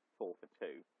trading 4 for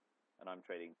 2, and I'm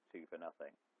trading 2 for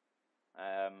nothing.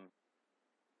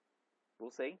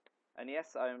 We'll see. And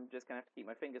yes, I'm just going to have to keep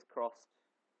my fingers crossed,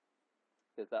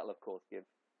 because that'll, of course, give...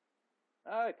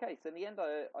 Okay, so in the end,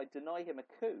 I deny him a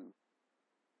coup.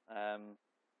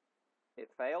 It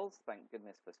fails, thank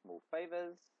goodness for small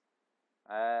favours.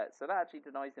 So that actually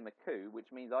denies him a coup,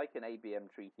 which means I can ABM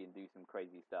Treaty and do some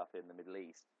crazy stuff in the Middle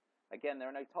East. Again, there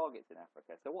are no targets in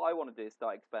Africa, so what I want to do is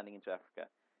start expanding into Africa.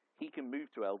 He can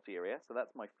move to Algeria, so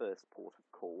that's my first port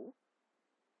of call.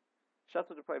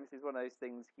 Shuttle diplomacy is one of those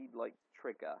things he'd like to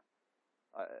trigger.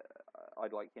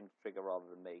 I'd like him to trigger rather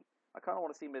than me. I kind of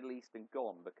want to see Middle Eastern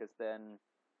gone, because then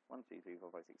 1, 2, 3,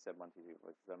 4, 5, 6, 7, 1, 2, 3,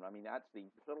 4, 5, 6, 7. I mean, actually,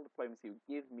 subtle diplomacy would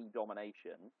give me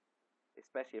domination,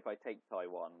 especially if I take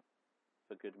Taiwan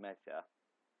for good measure.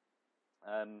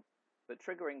 But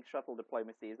triggering shuttle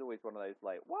diplomacy is always one of those,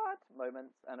 like, what?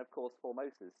 Moments. And, of course,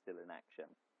 Formosa's still in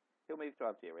action. He'll move to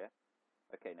Algeria.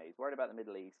 Okay, no, he's worried about the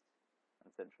Middle East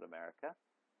and Central America.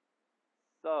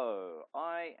 So,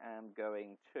 I am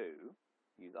going to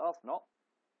use Ask Not.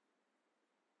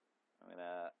 I'm going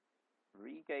to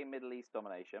regain Middle East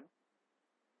domination.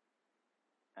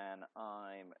 And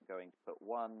I'm going to put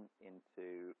 1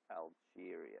 into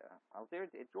Algeria. Algeria,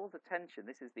 it draws attention.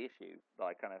 This is the issue that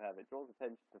I kind of have. It draws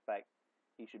attention to the fact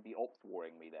he should be ops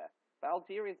warring me there. But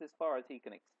Algeria is as far as he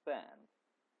can expand.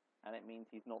 And it means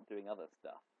he's not doing other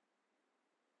stuff.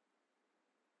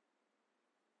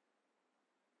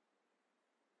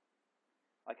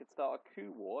 I could start a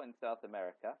coup war in South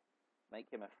America. Make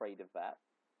him afraid of that.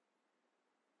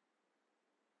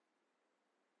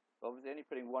 Obviously, only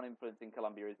putting 1 influence in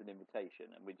Colombia is an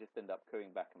invitation, and we just end up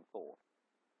cooing back and forth.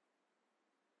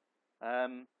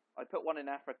 I put 1 in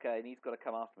Africa, and he's got to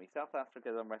come after me. South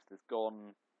Africa's unrest is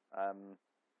gone.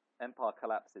 Empire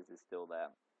Collapses is still there.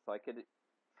 So I could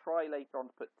try later on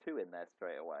to put 2 in there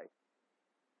straight away.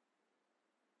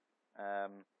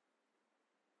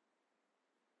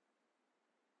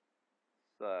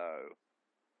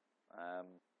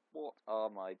 What are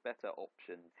my better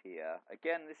options here?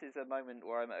 Again, this is a moment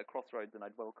where I'm at a crossroads, and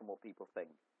I'd welcome what people think.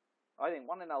 I think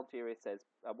 1 in Algeria says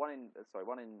 1 in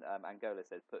Angola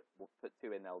says put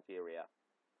 2 in Algeria.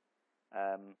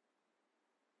 1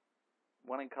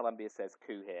 in Colombia says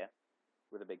coup here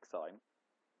with a big sign,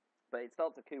 but it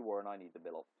starts a coup war, and I need the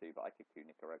mill ops too. But I could coup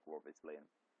Nicaragua obviously, and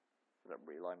set up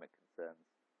realignment concerns.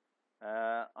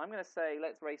 I'm going to say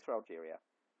let's race for Algeria.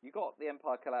 You got the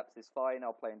Empire Collapse is fine.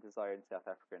 I'll play in Desire in South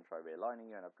Africa and try realigning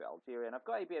you, and I've got Algeria, and I've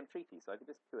got ABM Treaty, so I could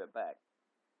just coup it back.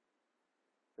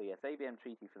 So yes, ABM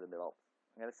Treaty for the mill ops.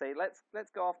 I'm going to say let's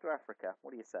go after Africa. What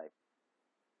do you say?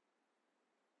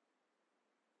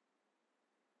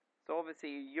 So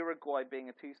obviously Uruguay, being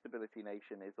a 2 stability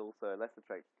nation, is also a less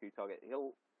attractive coup target.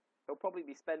 He'll probably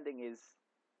be spending his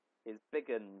big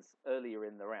uns earlier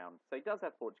in the round. So he does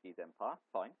have Portuguese Empire,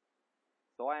 fine.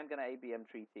 So I am going to ABM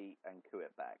Treaty and coup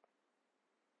it back.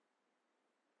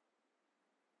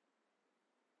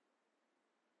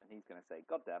 And he's going to say,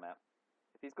 God damn it.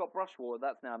 If he's got Brush War,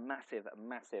 that's now a massive,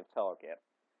 massive target.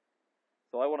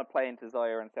 So I want to play into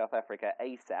Zaire and South Africa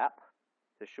ASAP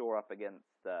to shore up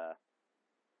against a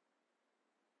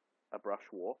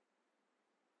Brush War.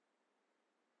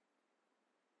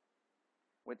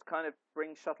 Which kind of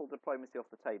brings shuttle diplomacy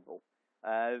off the table.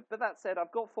 But that said,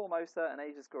 I've got Formosa and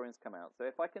Asia Scoring's come out, so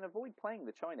if I can avoid playing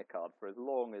the China card for as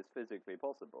long as physically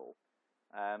possible,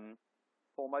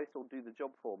 Formosa will do the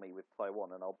job for me with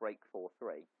Taiwan, and I'll break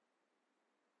 4-3.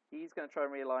 He's going to try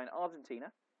and realign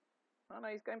Argentina. Oh no,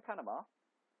 he's going Panama.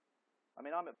 I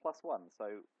mean, I'm at +1,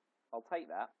 so I'll take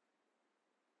that.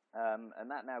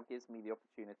 And that now gives me the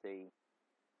opportunity.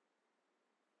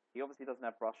 He obviously doesn't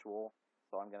have Brush War,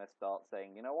 so I'm going to start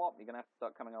saying, you know what, you're going to have to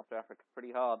start coming after Africa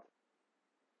pretty hard.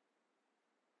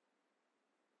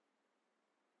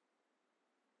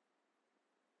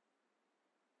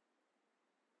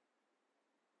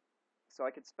 So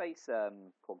I could space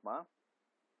Kog'Maw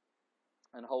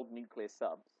and hold nuclear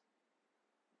subs.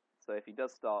 So if he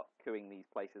does start cooing these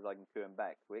places, I can coup him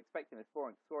back. We're expecting the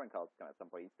scoring cards to come at some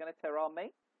point. He's going to Tehran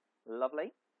me.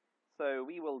 Lovely. So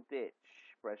we will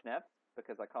ditch Brezhnev,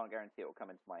 because I can't guarantee it will come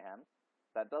into my hand.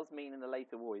 That does mean in the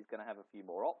later war he's going to have a few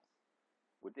more ops.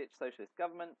 We'll ditch socialist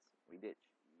governments. We ditch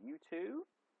U2.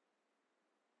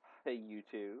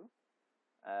 U2.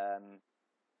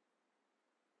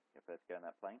 First go in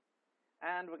that plane.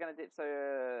 And we're going to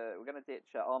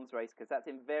ditch arms race, because that's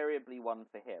invariably one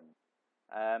for him.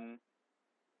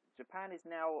 Japan is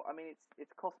now, I mean,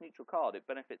 it's a cost neutral card. It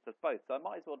benefits us both, so I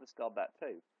might as well discard that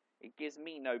too. It gives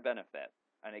me no benefit,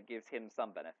 and it gives him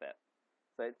some benefit.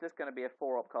 So it's just going to be a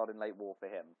 4-op card in late war for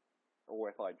him, or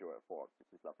if I draw it 4 ops,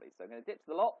 which is lovely. So I'm going to ditch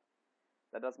the lot.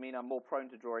 That does mean I'm more prone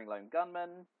to drawing lone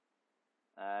gunmen.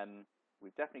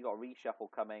 We've definitely got a reshuffle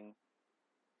coming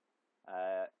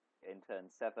in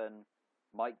turn 7.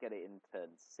 Might get it in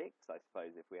turn 6, I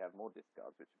suppose, if we have more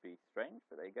discards, which would be strange,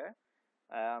 but there you go.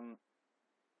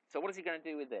 So what is he going to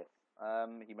do with this?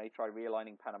 He may try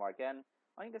realigning Panama again.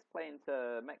 I can just play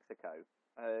into Mexico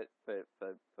for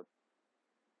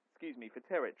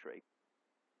territory.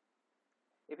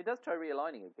 If he does try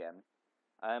realigning again,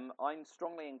 I'm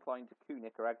strongly inclined to coup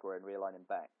Nicaragua and realign him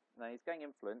back. Now he's going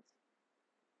influence.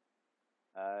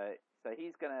 So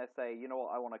he's going to say, you know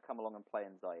what, I want to come along and play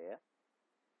in Zaire.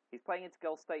 He's playing into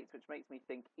Gulf states, which makes me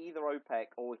think either OPEC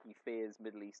or he fears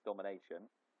Middle East domination.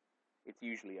 It's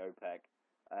usually OPEC,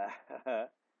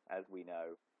 as we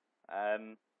know.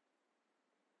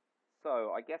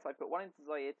 So I guess I put one into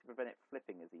Zaire to prevent it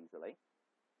flipping as easily.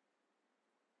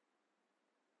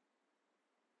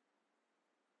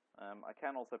 I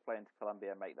can also play into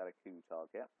Colombia and make that a coup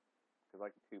target, because I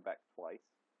can coup back twice.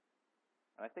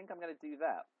 And I think I'm going to do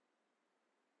that.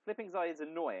 Flipping Zaire is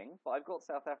annoying, but I've got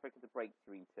South Africa to break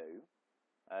 3-2.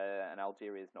 And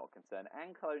Algeria is not a concern.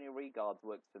 And Colonial Regards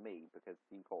works for me, because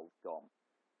Decoll's gone.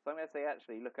 So I'm going to say,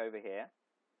 actually, look over here.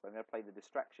 So I'm going to play the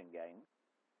distraction game.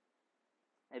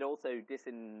 It also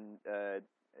disinclines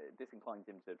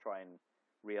him to try and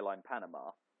realign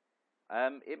Panama.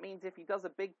 It means if he does a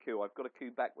big coup, I've got to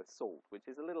coup back with Salt, which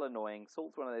is a little annoying.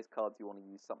 Salt's one of those cards you want to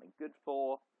use something good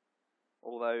for.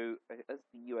 Although, as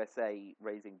the USA,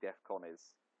 raising DEFCON is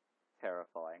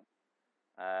terrifying.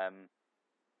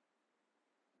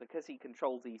 Because he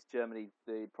controls East Germany,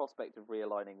 the prospect of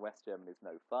realigning West Germany is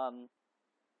no fun.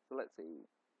 So let's see.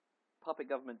 Puppet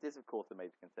government is, of course, a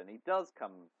major concern. He does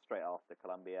come straight after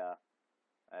Colombia.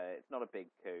 It's not a big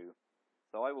coup.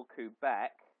 So I will coup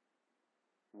back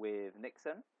with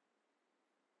Nixon.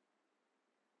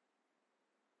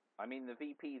 I mean, the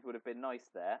VPs would have been nice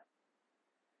there.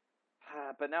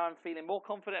 But now I'm feeling more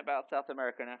confident about South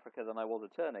America and Africa than I was a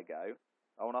turn ago.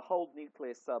 I want to hold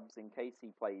nuclear subs in case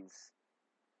he plays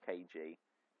KG.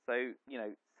 So,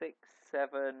 6,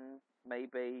 7,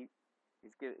 maybe.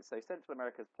 He's good. So Central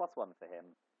America's +1 for him.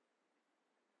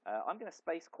 I'm going to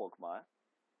space Quagmire.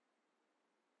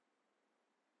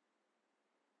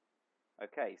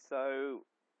 Okay, so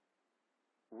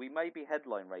we may be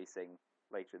headline racing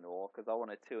later in the war, because I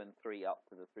want a 2 and 3 up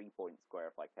to the 3-point square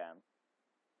if I can.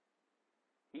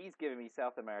 He's giving me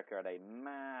South America at a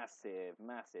massive,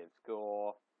 massive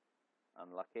score.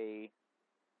 Unlucky.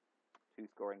 2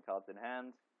 scoring cards in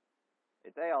hand.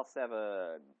 It's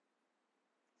AR7.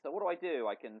 So what do?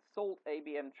 I can Salt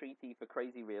ABM Treaty for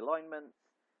crazy realignments.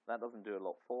 That doesn't do a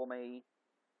lot for me.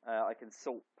 I can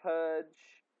Salt Purge,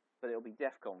 but it'll be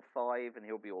DEFCON 5, and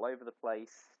he'll be all over the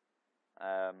place.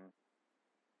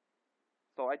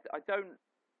 So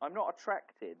I'm not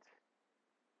attracted.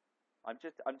 I'm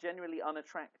genuinely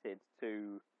unattracted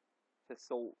to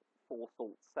Salt for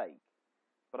Salt's sake.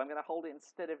 But I'm going to hold it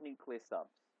instead of nuclear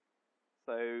subs.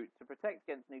 So to protect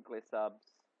against nuclear subs,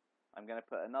 I'm going to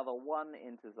put another 1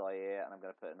 into Zaire, and I'm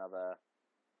going to put another,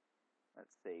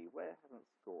 let's see, where hasn't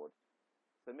scored?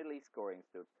 So Middle East scoring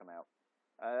still to come out.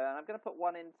 And I'm going to put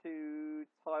 1 into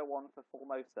Taiwan for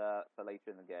Formosa for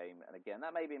later in the game. And again,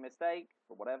 that may be a mistake,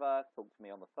 but whatever. Talk to me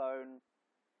on the phone.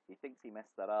 He thinks he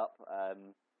messed that up.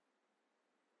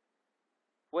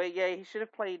 Well, yeah, he should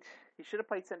have played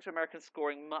Central American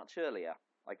scoring much earlier,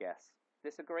 I guess.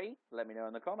 Disagree? Let me know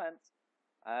in the comments.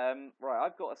 Right,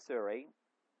 I've got a Suri,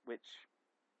 which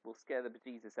will scare the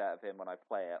bejesus out of him when I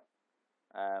play it.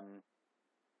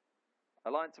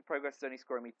 Alliance of Progress is only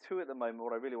scoring me 2 at the moment.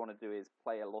 What I really want to do is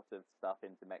play a lot of stuff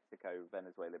into Mexico,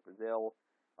 Venezuela, Brazil.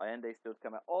 Allende still to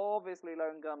come out. Obviously,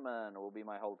 Lone Gunman will be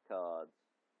my hold cards.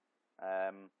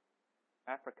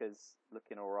 Africa's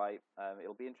looking alright.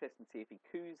 It'll be interesting to see if he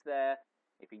coups there.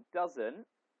 If he doesn't,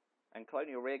 and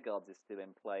Colonial Rearguards is still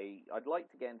in play, I'd like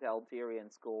to get into Algeria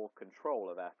and score control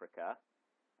of Africa.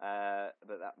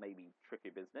 But that may be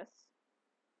tricky business.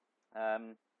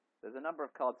 There's a number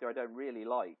of cards here I don't really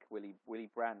like. Willy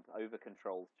Brandt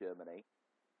over-controls Germany.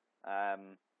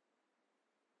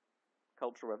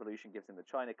 Cultural Revolution gives him the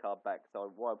China card back.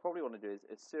 So what I probably want to do is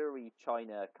Asuri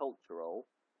China Cultural.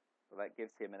 So that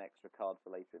gives him an extra card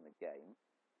for later in the game.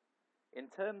 In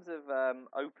terms of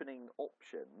opening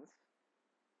options,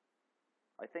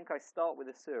 I think I start with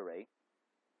Asuri.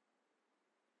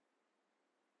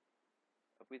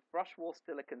 With Brush War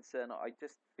still a concern, I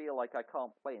just feel like I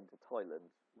can't play into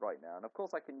Thailand right now. And of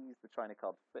course I can use the China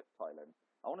card to flip Thailand.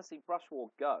 I want to see Brush War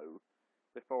go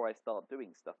before I start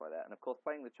doing stuff like that. And of course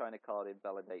playing the China card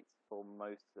invalidates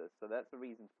Formosa. So that's the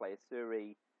reason to play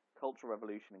Asuri, Cultural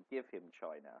Revolution, and give him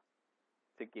China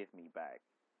to give me back.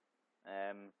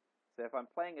 So if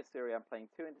I'm playing Asuri, I'm playing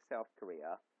 2 into South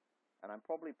Korea. And I'm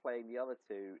probably playing the other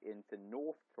 2 into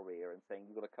North Korea and saying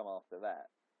you've got to come after that.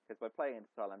 Because by playing into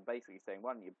Thailand, basically saying,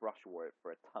 why don't you brush war it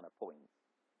for a ton of points?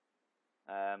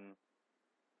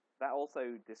 That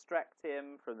also distracts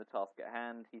him from the task at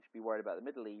hand. He should be worried about the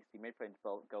Middle East. He may play into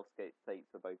Gulf states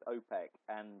for both OPEC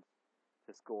and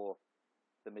to score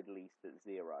the Middle East at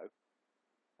 0.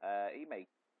 He may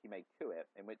coup it,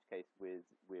 in which case we're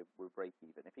break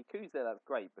even. If he coups there, that's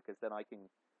great, because then I can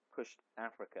push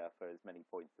Africa for as many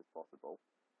points as possible.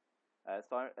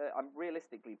 So I'm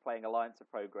realistically playing Alliance of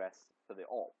Progress for the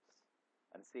ops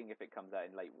and seeing if it comes out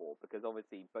in late war, because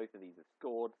obviously both of these have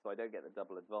scored, so I don't get the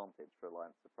double advantage for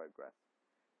Alliance of Progress.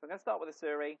 So I'm going to start with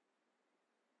Asuri.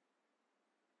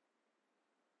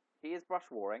 He is brush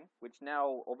warring, which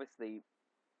now obviously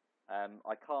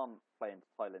I can't play into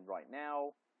Thailand right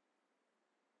now,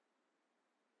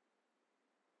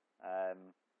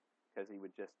 because he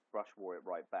would just brush war it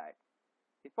right back.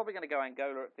 He's probably going to go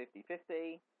Angola at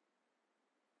 50-50.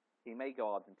 He may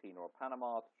go Argentina or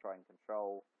Panama to try and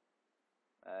control.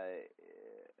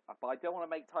 But I don't want to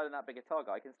make Thailand that big a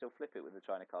target. I can still flip it with the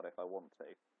China card if I want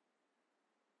to.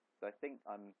 So I think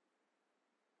I'm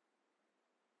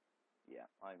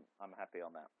happy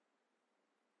on that.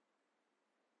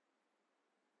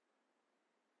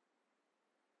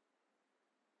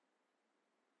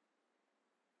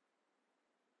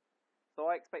 So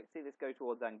I expect to see this go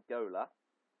towards Angola.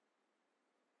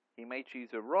 He may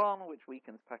choose Iran, which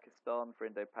weakens Pakistan for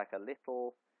Indo-Pak a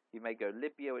little. He may go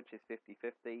Libya, which is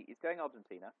 50-50. He's going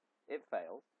Argentina. It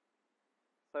fails.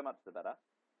 So much the better.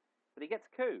 But he gets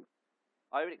a coup.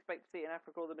 I would expect to see it in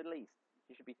Africa or the Middle East.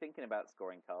 He should be thinking about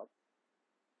scoring cards.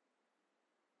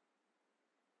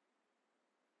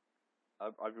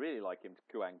 I'd really like him to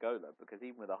coup Angola, because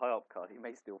even with a high up card, he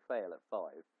may still fail at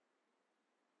 5.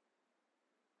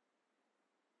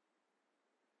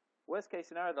 Worst case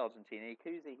scenario with Argentina, he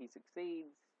coups it, he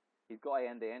succeeds. He's got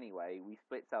Allende anyway. We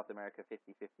split South America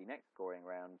 50-50 next scoring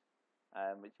round,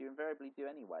 which you invariably do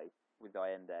anyway with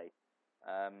Allende.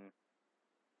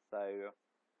 So it'll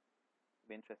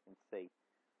be interesting to see.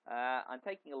 I'm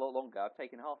taking a lot longer. I've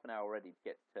taken half an hour already to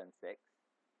get to turn 6.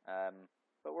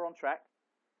 But we're on track.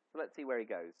 So let's see where he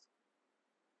goes.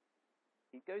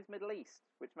 He goes Middle East,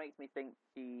 which makes me think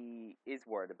he is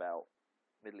worried about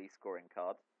Middle East scoring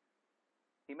cards.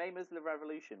 He may Muslim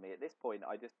Revolution me. At this point,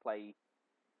 I just play...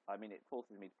 I mean, it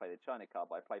forces me to play the China card,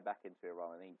 but I play back into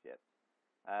Iran and Egypt.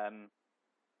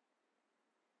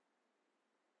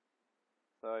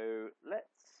 So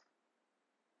let's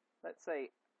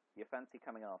say you fancy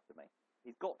coming after me.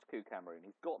 He's got to coup Cameroon.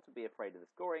 He's got to be afraid of the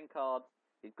scoring cards.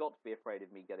 He's got to be afraid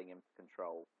of me getting him to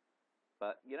control.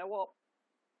 But you know what?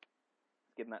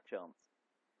 Let's give him that chance.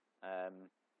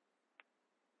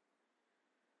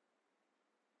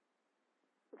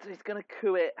 So he's going to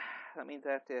coup it. That means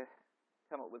I have to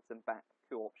come up with some back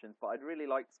coup options. But I'd really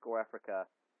like to score Africa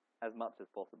as much as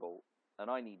possible. And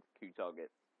I need coup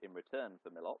targets in return for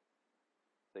Milot.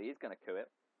 So he is going to coup it,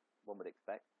 one would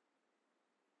expect.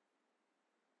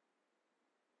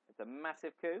 It's a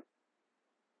massive coup.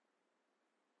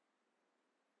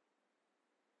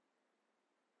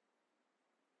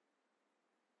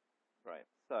 Right,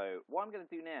 so what I'm going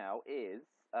to do now is,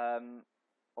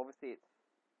 obviously,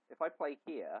 if I play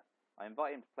here, I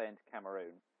invite him to play into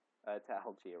Cameroon, to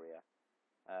Algeria.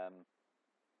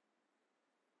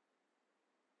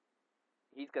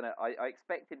 He's gonna. I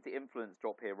expect him to influence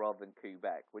drop here rather than coup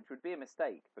back, which would be a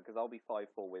mistake because I'll be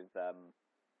 5-4 with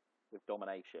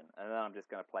domination, and then I'm just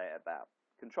going to play it at that.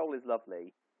 Control is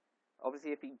lovely.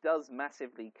 Obviously, if he does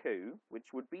massively coup,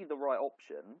 which would be the right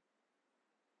option,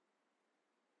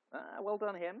 well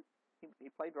done him. He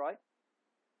played right,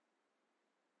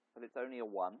 but it's only a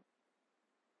 1.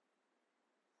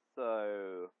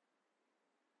 So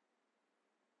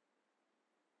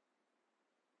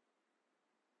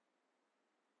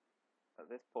at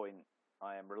this point,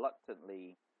 I am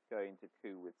reluctantly going to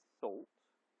coup with Salt.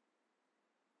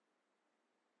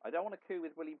 I don't want to coup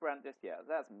with Willy Brandt just yet.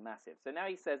 That's massive. So now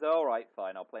he says, all right,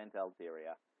 fine, I'll play into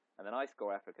Algeria. And then I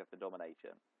score Africa for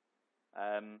domination.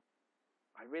 I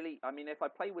mean, if I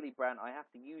play Willy Brandt, I have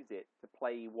to use it to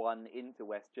play one into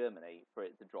West Germany for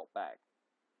it to drop back.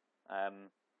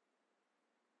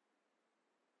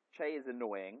 Che is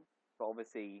annoying, but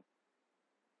obviously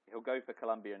he'll go for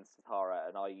Colombia and Sahara,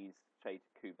 and I use Che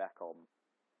to coup back on.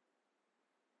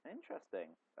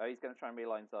 Interesting. Oh, he's going to try and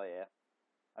realign Zaire.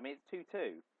 I mean, it's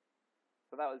 2-2.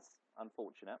 So that was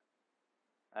unfortunate.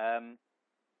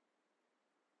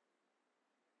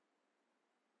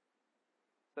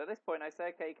 So at this point, I say,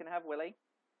 okay, you can have Willy.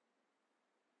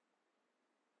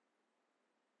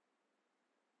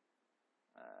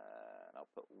 And I'll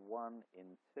put 1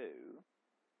 into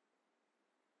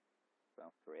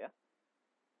South Korea.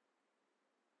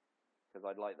 Because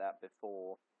I'd like that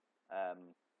before...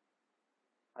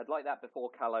 I'd like that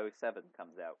before Calo 7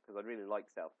 comes out, because I'd really like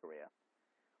South Korea.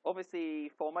 Obviously,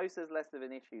 Formosa's less of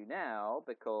an issue now,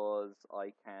 because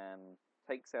I can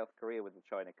take South Korea with the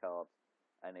China card,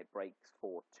 and it breaks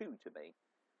 4-2 to me.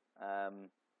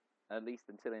 At least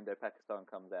until Indo-Pakistan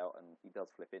comes out, and he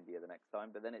does flip India the next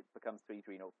time, but then it becomes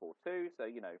 3-3, not 4-2, so,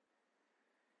 you know,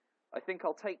 I think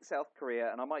I'll take South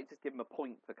Korea, and I might just give him a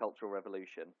point for Cultural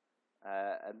Revolution.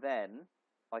 And then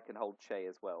I can hold Che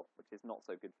as well, which is not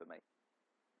so good for me.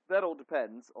 That all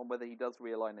depends on whether he does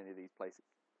realign any of these places,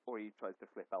 or he tries to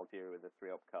flip Algeria with a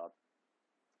 3-op card.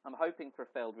 I'm hoping for a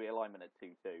failed realignment at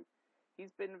 2-2.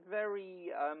 He's been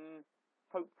very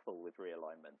hopeful with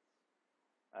realignments.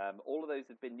 All of those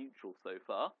have been neutral so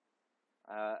far,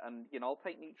 and I'll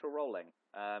take neutral rolling.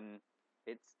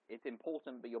 It's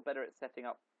important, but you're better at setting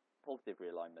up positive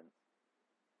realignments.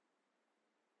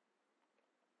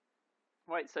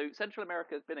 Right, so Central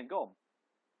America has been and gone,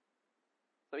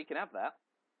 so he can have that.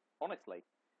 Honestly,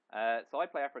 so I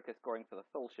play Africa scoring for the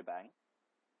full shebang,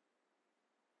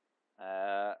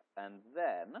 and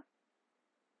then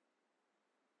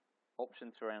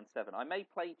options for round 7. I may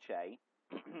play Che,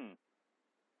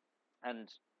 and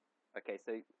okay,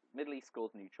 so Middle East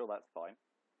scores neutral. That's fine.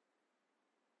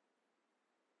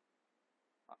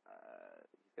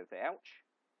 He's going to say ouch.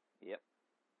 Yep.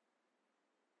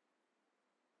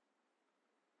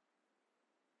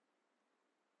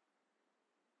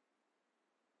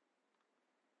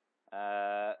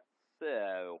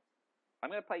 So I'm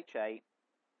going to play Che.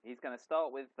 He's going to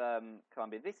start with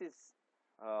Colombia. This is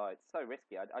it's so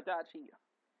risky. I don't actually.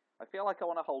 I feel like I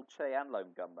want to hold Che and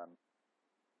Lone Gunman.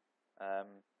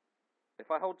 If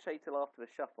I hold Che till after the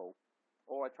shuffle,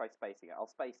 or I try spacing it, I'll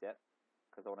space it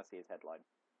because I want to see his headline.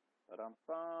 And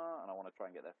I want to try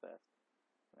and get there first.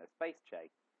 Space Che.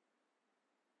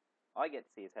 I get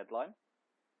to see his headline.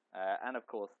 And of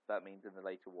course, that means in the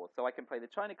later war. So I can play the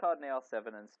China card in AR7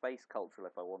 and space cultural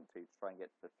if I want to try and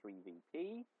get to the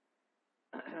 3VP.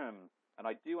 And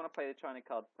I do want to play the China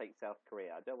card to take South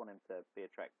Korea. I don't want him to be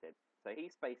attracted. So he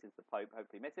spaces the Pope,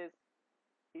 hopefully misses.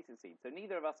 He succeeds. So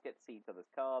neither of us get to see each other's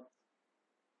cards.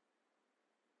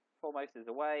 Foremost is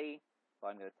away. So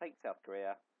I'm going to take South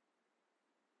Korea.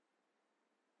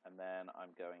 And then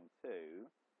I'm going to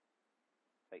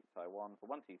take Taiwan for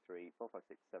 1, 2, 3, 4, 5,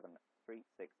 6, 7, 3,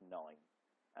 6, 9.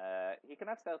 He can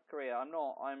have South Korea. I'm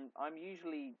not. I'm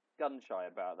usually gun shy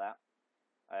about that.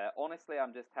 Honestly,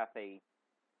 I'm just happy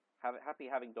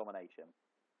having domination.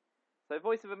 So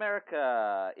Voice of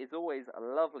America is always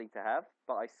lovely to have,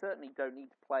 but I certainly don't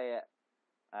need to play it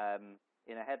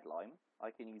in a headline. I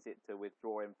can use it to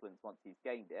withdraw influence once he's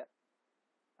gained it.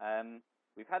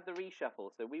 We've had the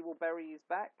reshuffle, so We Will Bury You's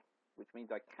back, which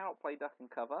means I cannot play Duck and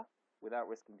Cover without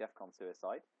risking DEFCON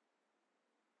suicide.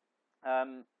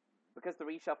 Because the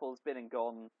reshuffle's been and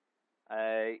gone,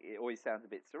 it always sounds a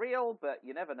bit surreal, but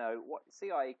you never know. What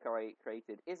CIA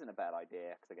created isn't a bad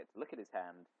idea, because I get to look at his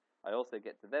hand. I also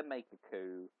get to then make a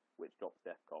coup, which drops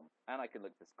DEFCON. And I can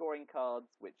look for scoring cards,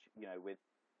 which, with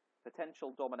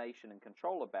potential domination and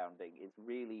control abounding, is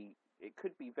really, it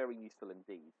could be very useful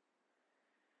indeed.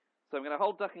 So I'm going to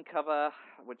hold Duck and Cover,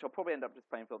 which I'll probably end up just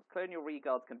playing for. Colonial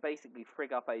Reguards can basically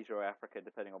frig up Asia or Africa,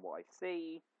 depending on what I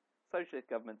see. Socialist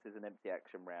Governments is an empty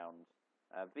action round.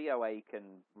 VOA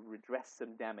can redress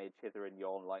some damage hither and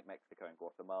yon, like Mexico and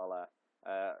Guatemala.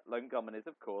 Lone Gunman is,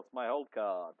 of course, my old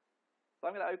card. So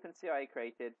I'm going to open CIA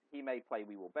created. He may play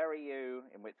We Will Bury You,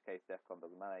 in which case DEFCON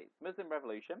doesn't matter. It's Muslim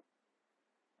Revolution,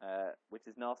 which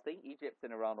is nasty. Egypt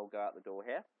and Iran will go out the door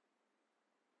here.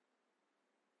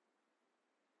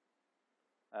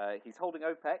 He's holding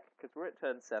OPEC, because we're at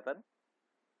turn 7.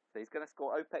 So he's going to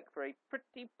score OPEC for a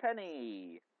pretty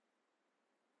penny.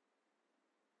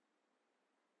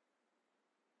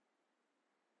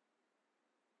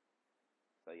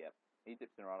 So yeah,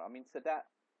 Egypt and Iran. I mean, Sadat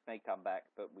may come back,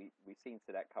 but we've seen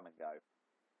Sadat come and go.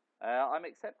 I'm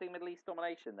accepting Middle East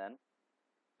domination then.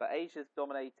 But Asia's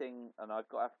dominating, and I've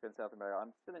got Africa and South America.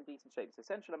 I'm still in decent shape. So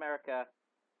Central America,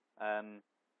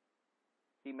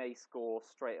 he may score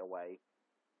straight away.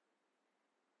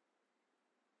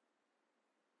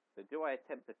 So do I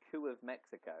attempt a coup of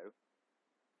Mexico?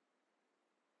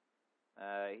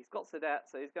 He's got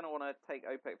Sadat, so he's going to want to take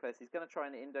OPEC first. He's going to try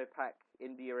and Indo-Pac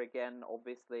India again,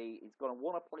 obviously. He's going to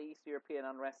want to play East European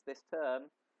unrest this turn.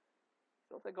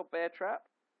 He's also got Bear Trap.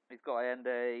 He's got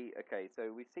NDA. Okay,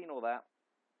 so we've seen all that.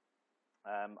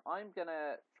 I'm going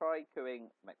to try cooing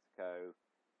Mexico.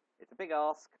 It's a big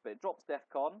ask, but it drops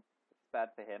DEFCON, which is bad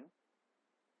for him.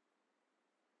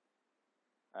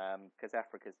 Because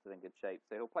Africa's still in good shape.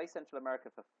 So he'll play Central America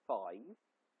for 5.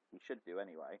 He should do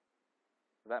anyway.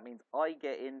 So that means I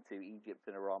get into Egypt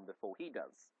and Iran before he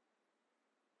does.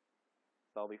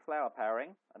 So I'll be flower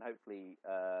powering, and hopefully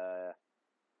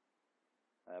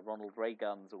Ronald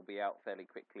Reagan's will be out fairly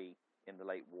quickly in the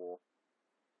late war.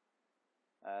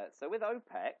 So with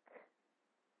OPEC,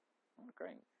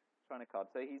 great, China card.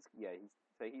 So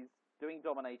he's doing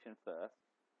domination first.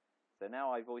 So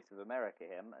now I Voice of America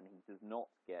him, and he does not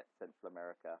get Central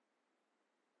America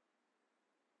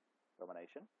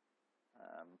situation.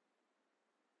 And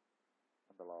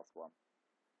the last one.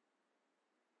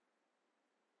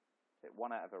 Okay,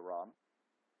 1 out of Iran.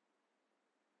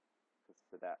 Because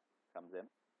Sadat comes in.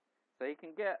 So he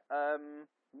can get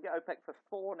OPEC for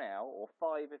 4 now, or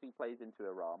 5 if he plays into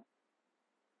Iran.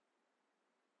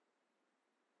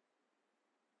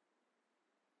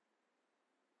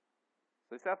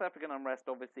 So South African unrest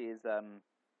obviously is,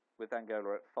 with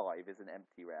Angola at 5, is an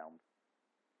empty round,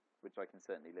 which I can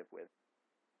certainly live with.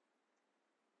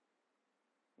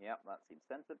 Yep, that seems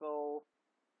sensible.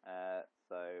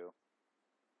 So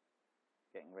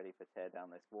getting ready for tear down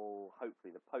this wall.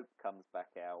 Hopefully the Pope comes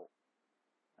back out.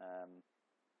 I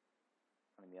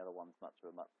mean, the other one's much of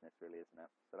a muchness, really, isn't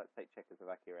it? So let's take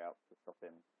Czechoslovakia out to stop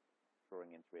him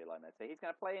drawing into real line there. So he's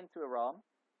going to play into Iran.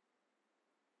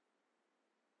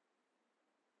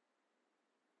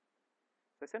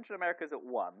 So Central America's at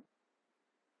 1.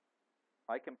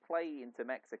 I can play into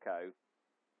Mexico.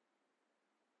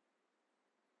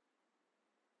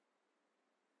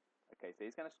 Okay, so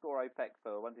he's going to score OPEC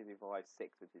for 1, 2, 3, 4, 5,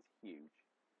 6, which is huge.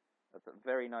 That's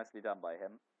very nicely done by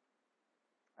him.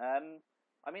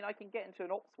 I mean, I can get into an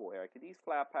ops war here. I could use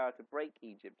flower power to break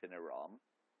Egypt and Iran.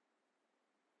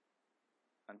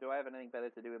 And do I have anything better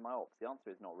to do with my ops? The answer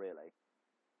is not really.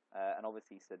 And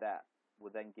obviously Sadat will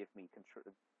then give me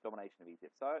domination of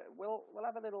Egypt. So we'll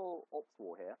have a little ops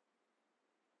war here.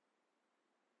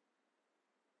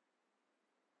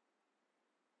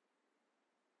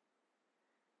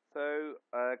 So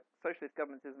socialist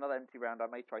government is another empty round. I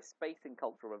may try spacing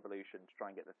cultural revolution to try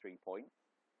and get the 3 points.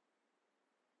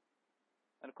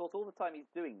 And of course, all the time he's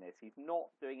doing this, he's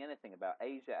not doing anything about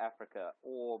Asia, Africa,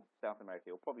 or South America.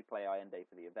 He'll probably play Allende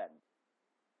for the event.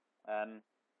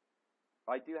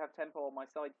 I do have tempo on my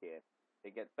side here.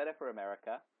 It gets better for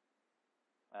America.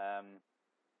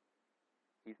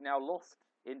 He's now lost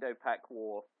Indo-Pak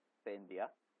war to India.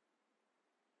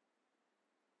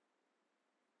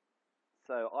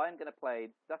 So I'm going to play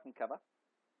duck and cover.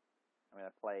 I'm going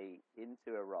to play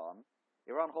into Iran.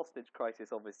 Iran hostage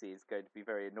crisis obviously is going to be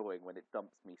very annoying when it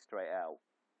dumps me straight out.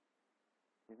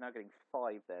 He's now getting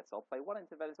 5 there, so I'll play 1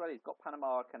 into Venezuela. He's got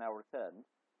Panama Canal returned.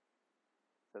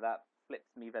 So that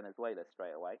flips me Venezuela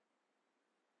straight away.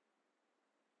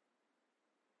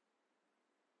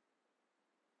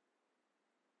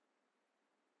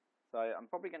 So I'm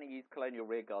probably going to use colonial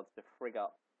rearguards to frig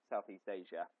up Southeast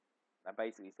Asia. And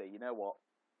basically say, you know what,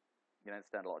 you don't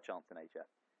stand a lot of chance in Asia.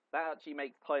 That actually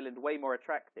makes Thailand way more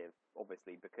attractive,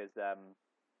 obviously, because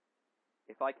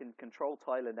if I can control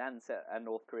Thailand and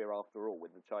North Korea after all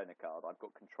with the China card, I've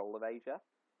got control of Asia,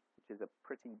 which is a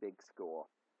pretty big score.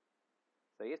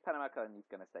 So here's Panama card, and he's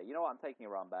going to say, you know what, I'm taking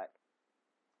Iran back.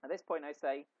 At this point, I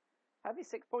say, have your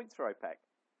 6 points for OPEC.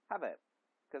 Have it,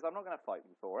 because I'm not going to fight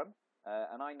for them.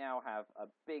 And I now have a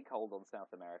big hold on South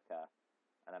America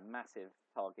and a massive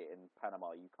target in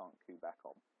Panama you can't coup back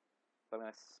on. So I'm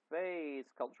going to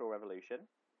space Cultural Revolution.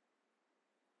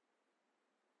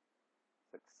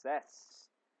 Success.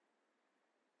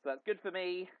 So that's good for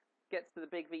me. Gets to the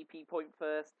big VP point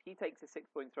first. He takes a 6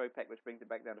 points for OPEC, which brings it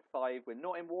back down to 5. We're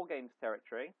not in War Games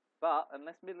territory, but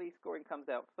unless Middle East scoring comes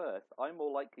out first, I'm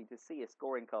more likely to see a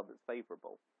scoring card that's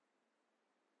favourable.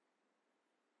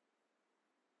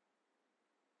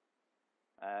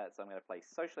 So I'm going to play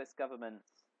Socialist Governments,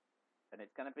 and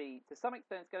it's going to be, to some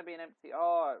extent, it's going to be an empty,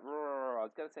 I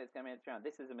was going to say it's going to be an empty round.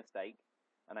 This is a mistake,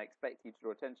 and I expect you to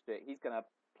draw attention to it. He's going to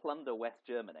plunder West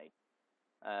Germany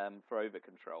for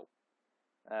over-control,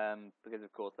 because,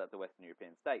 of course, that's a Western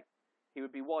European state. He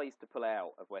would be wise to pull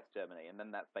out of West Germany, and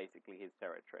then that's basically his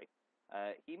territory.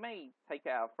 He may take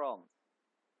it out of France.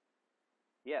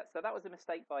 Yeah, so that was a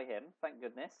mistake by him, thank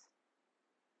goodness.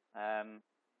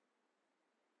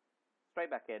 Straight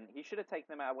back in. He should have taken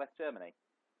them out of West Germany.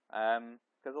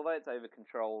 Because although it's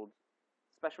over-controlled,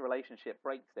 special relationship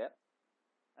breaks it.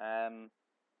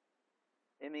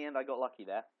 In the end, I got lucky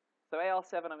there. So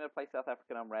AR7, I'm going to play South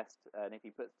African Unrest, and if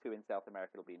he puts 2 in South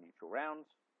America, it'll be a neutral round.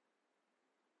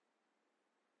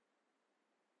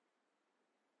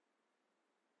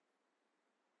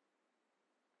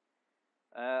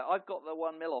 I've got the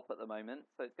 1 mil off at the moment,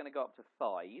 so it's going to go up to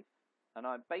 5. And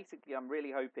I'm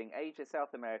really hoping Asia,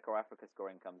 South America, or Africa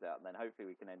scoring comes out, and then hopefully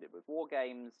we can end it with War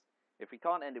Games. If we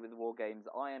can't end it with War Games,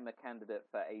 I am a candidate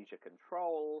for Asia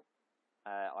control.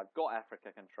 I've got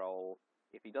Africa control.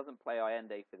 If he doesn't play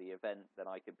Allende for the event, then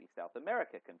I could be South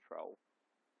America control.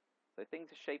 So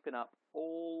things are shaping up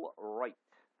all right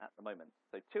at the moment.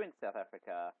 So 2 in South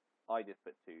Africa, I just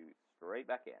put 2 straight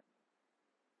back in.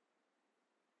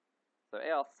 So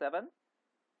AR7.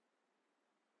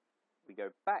 We go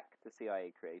back to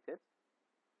CIA created.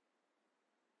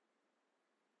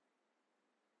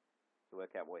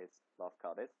 out what his last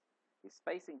card is. He's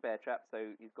spacing Bear Trap,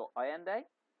 so he's got Allende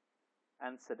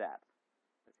and Sadat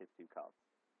as his 2 cards.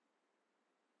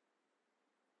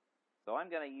 So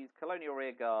I'm going to use Colonial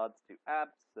Rearguards to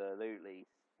absolutely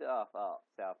stuff up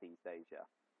Southeast Asia.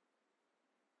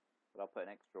 But I'll put an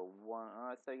extra 1.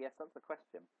 So yes, that's the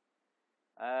question.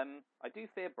 I do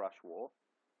fear Brush War,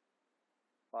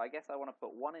 but I guess I want to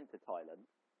put 1 into Thailand,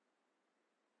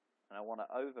 and I want to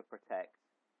overprotect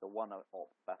the 1 op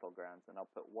battlegrounds, and I'll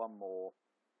put 1 more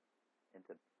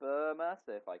into Burma,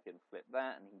 so if I can flip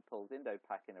that, and he pulls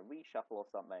Indo-Pak in a reshuffle or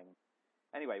something.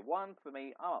 Anyway, 1 for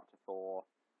me, I'm up to 4.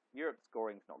 Europe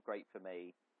scoring's not great for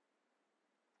me.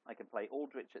 I can play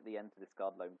Aldrich at the end to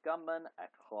discard Lone Gunman, a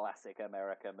classic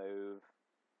America move.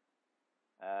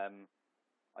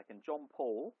 I can John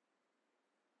Paul,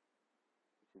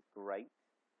 which is great.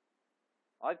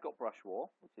 I've got Brush War,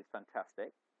 which is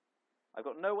fantastic. I've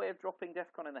got no way of dropping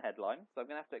DEFCON in the headline, so I'm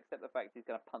going to have to accept the fact he's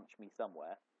going to punch me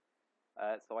somewhere.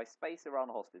 So I space Iran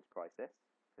hostage crisis,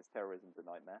 because terrorism's a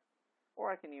nightmare.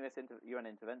 Or I can UN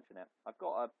intervention it. I've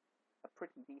got a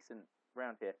pretty decent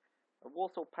round here. The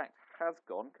Warsaw Pact has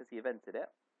gone, because he evented it.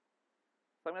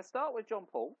 So I'm going to start with John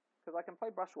Paul, because I can play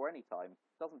Brush War anytime.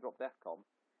 Doesn't drop DEFCON.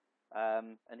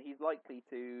 And he's likely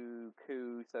to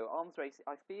coup. So Arms Race,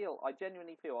 I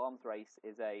genuinely feel Arms Race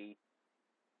is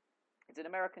it's an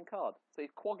American card. So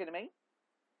he's quagging me,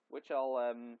 which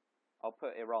I'll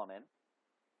put Iran in.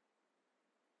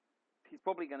 He's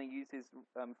probably going to use his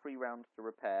free round to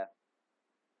repair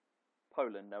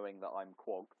Poland, knowing that I'm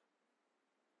quagged.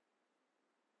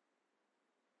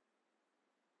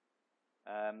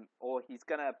 Or he's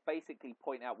going to basically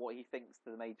point out what he thinks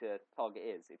the major target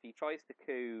is. If he tries to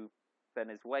coup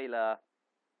Venezuela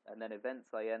and then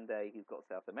events Allende, he's got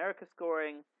South America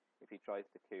scoring. If he tries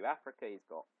to coup Africa, he's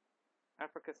got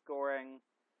Africa scoring.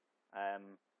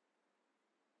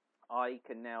 I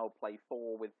can now play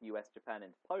 4 with US, Japan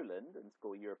into Poland and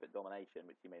score Europe at domination,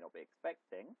 which you may not be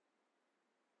expecting.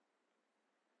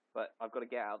 But I've got to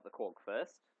get out the cork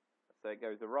first. So it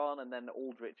goes Iran and then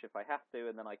Aldrich if I have to,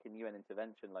 and then I can UN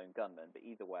intervention Lone Gunman. But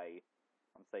either way,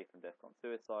 I'm safe from DEFCON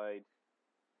suicide,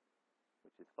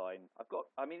 which is fine.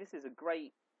 This is a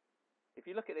great, if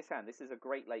you look at this hand, this is a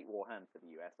great late war hand for the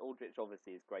US. Aldrich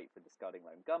obviously is great for discarding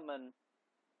Lone Gunman.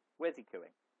 Where's he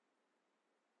cooing?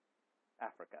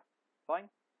 Africa.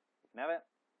 Fine. You can have it.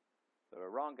 So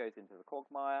Iran goes into the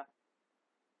quagmire.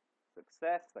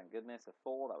 Success, thank goodness, a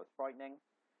 4, that was frightening.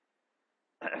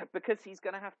 Because he's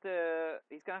going to have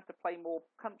to play more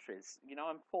countries. You know,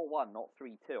 I'm 4-1, not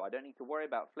 3-2. I don't need to worry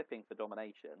about flipping for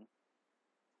domination.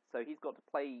 So he's got to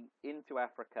play into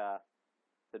Africa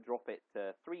to drop it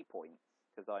to 3 points,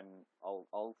 because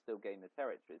I'll still gain the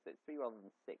territories. So it's 3 rather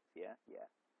than 6, yeah? Yeah.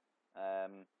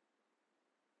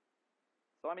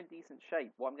 So I'm in decent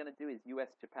shape. What I'm going to do is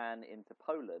US, Japan into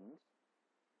Poland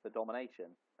for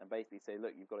domination, and basically say,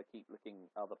 look, you've got to keep looking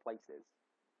other places.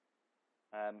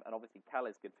 And obviously Cal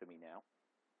is good for me now.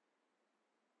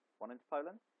 1 into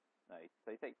Poland? No,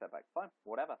 so he takes that back. Fine,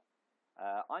 whatever.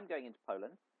 I'm going into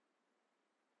Poland,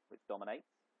 which dominates.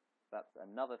 That's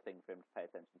another thing for him to pay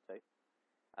attention to.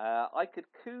 I could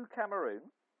coup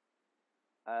Cameroon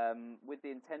with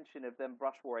the intention of them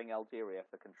brush warring Algeria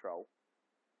for control.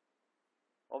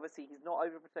 Obviously, he's not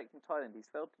overprotecting Thailand. He's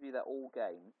failed to do that all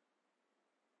game.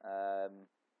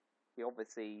 He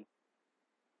obviously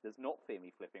does not fear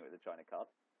me flipping with the China card.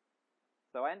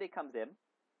 So Andy comes in.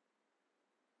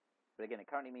 But again, it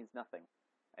currently means nothing.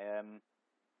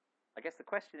 I guess the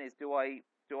question is, do I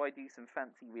do some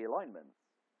fancy realignments?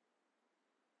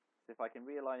 So if I can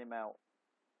realign him out,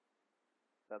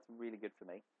 that's really good for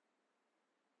me.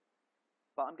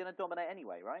 But I'm going to dominate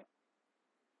anyway, right?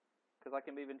 Because I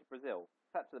can move into Brazil.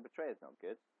 Touch of the Betrayer is not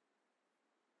good.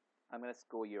 I'm going to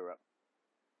score Europe.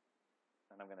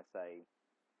 And I'm going to say,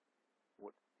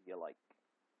 what do you like?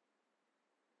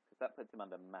 Because that puts him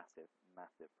under massive,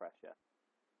 massive pressure.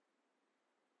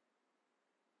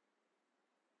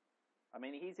 I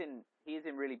mean, he's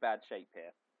in really bad shape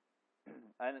here.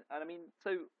 and I mean,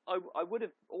 so I would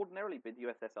have ordinarily bid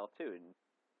USSR2,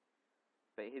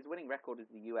 but his winning record as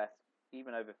the US,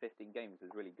 even over 15 games,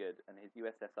 was really good, and his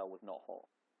USSR was not hot.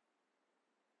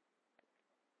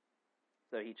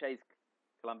 So he chased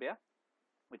Colombia,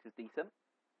 which is decent.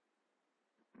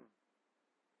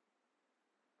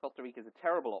 Costa Rica is a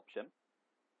terrible option.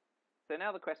 So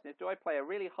now the question is, do I play a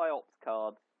really high ops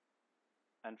card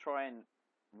and try and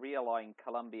realign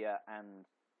Colombia and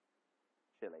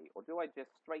Chile? Or do I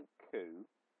just straight coup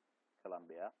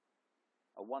Colombia?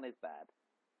 A 1 is bad.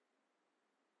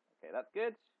 Okay, that's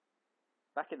good.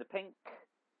 Back in the pink.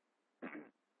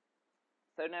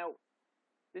 So now,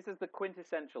 This is the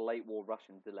quintessential late war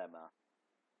Russian dilemma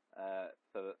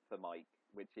for Mike,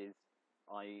 which is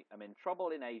I am in trouble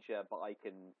in Asia, but I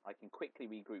can quickly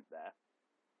regroup there.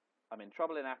 I'm in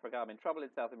trouble in Africa. I'm in trouble in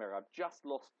South America. I've just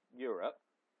lost Europe,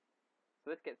 so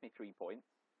this gets me 3 points.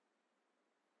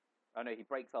 Oh no, he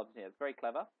breaks Argentina. It's very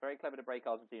clever to break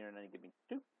Argentina and then give me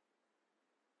 2.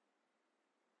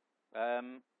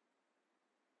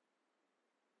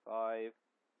 5,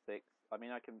 6. I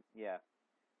mean, I can, yeah.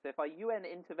 So if I UN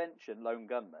intervention lone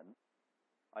gunman,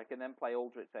 I can then play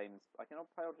Aldrich James. I can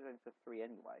play Aldrich James for 3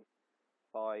 anyway.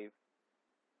 5.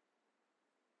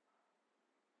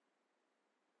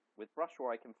 With Brush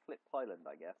War, I can flip Thailand,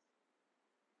 I guess.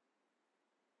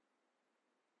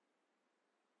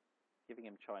 Giving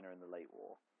him China in the late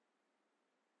war.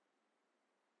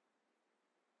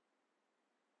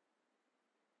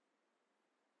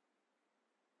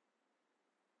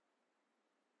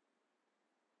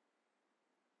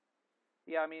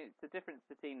 Yeah, I mean, it's the difference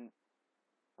between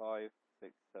 5,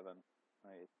 6, 7,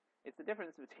 8. It's the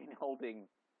difference between holding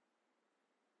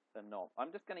and not.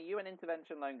 I'm just going to UN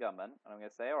intervention lone gunman, and I'm going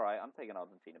to say, alright, I'm taking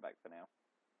Argentina back for now.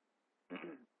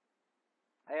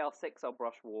 AR6, I'll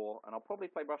Brush War, and I'll probably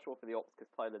play Brush War for the ops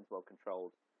because Thailand's well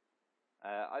controlled.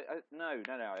 No.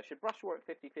 I should Brush War at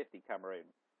 50-50 Cameroon.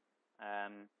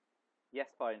 Yes,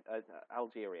 fine.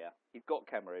 Algeria. He's got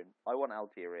Cameroon. I want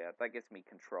Algeria. That gives me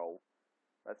control.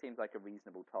 That seems like a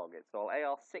reasonable target. So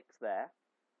I'll AR6 there.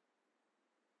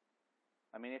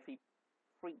 I mean, if he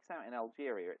freaks out in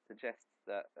Algeria, it suggests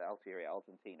that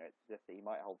Argentina, it suggests that he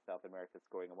might hold South America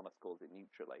scoring and want to scores it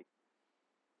neutrally.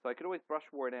 So I could always Brush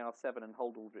War in AR7 and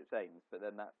hold Aldrich James, but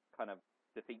then that kind of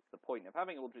defeats the point of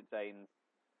having Aldrich James,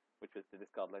 which was to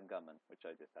discard lone gunman, which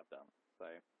I just have done. So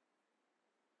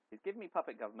he's given me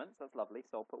puppet governments. That's lovely.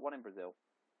 So I'll put 1 in Brazil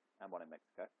and 1 in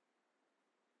Mexico.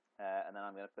 And then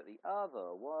I'm going to put the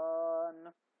other one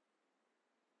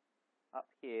up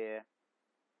here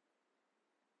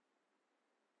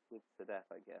with Sadef,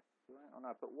 I guess. Oh no,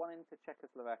 I put 1 into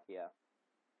Czechoslovakia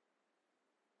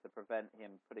to prevent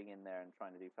him putting in there and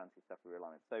trying to do fancy stuff with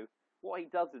realignment. So what he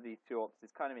does with these 2 ops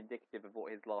is kind of indicative of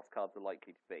what his last cards are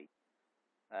likely to be.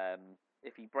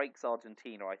 If he breaks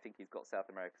Argentina, I think he's got South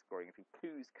America scoring. If he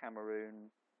coups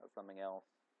Cameroon, that's something else.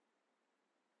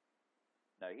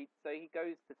 No, so he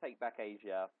goes to take back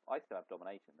Asia. I still have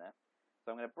domination there.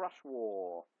 So I'm going to Brush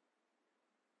War.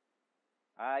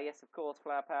 Yes, of course,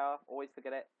 Flower Power. Always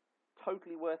forget it.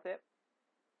 Totally worth it.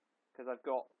 Because I've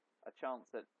got a chance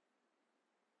at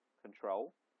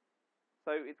control.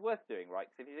 So it's worth doing, right?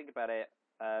 Because if you think about it,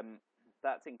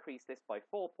 that's increased this by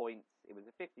 4 points. It was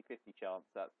a 50-50 chance.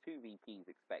 That's 2 VPs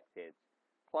expected.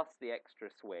 Plus the extra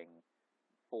swing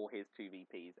for his 2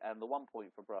 VPs. And the 1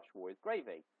 point for Brush War is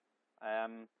gravy.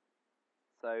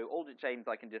 So Aldrich James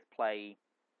I can just play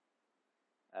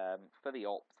for the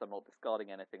ops. I'm not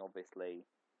discarding anything, obviously.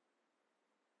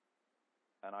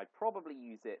 And I'd probably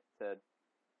use it to...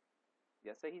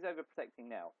 Yeah, so he's overprotecting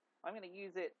now. I'm going to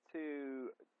use it to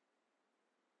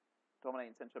dominate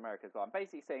in Central America as well. I'm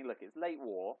basically saying, look, it's late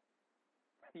war.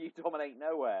 You dominate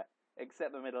nowhere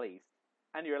except the Middle East.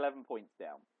 And you're 11 points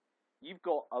down. You've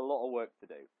got a lot of work to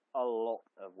do. A lot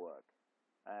of work.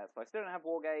 So I still don't have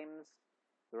War Games.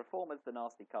 The Reformer's the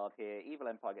nasty card here. Evil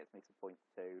Empire gets me some points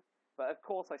too. But of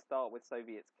course I start with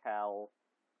Soviets Cal.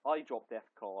 I drop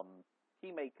DEFCON.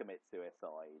 He may commit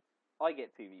suicide. I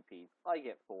get 2 VPs. I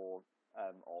get 4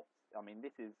 ops. I mean,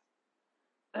 this is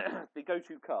the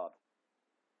go-to card.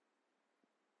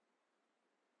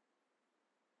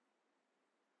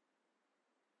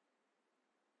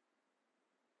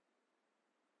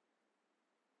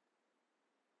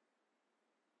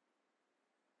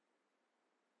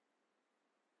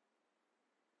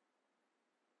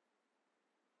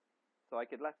 So I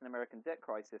could Latin American debt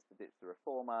crisis to ditch the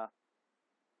Reformer.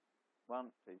 1,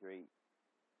 2, 3,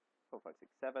 4, 5,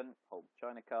 6, 7. Hold the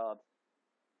China card.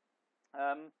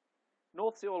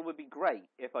 North Sea oil would be great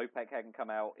if OPEC hadn't come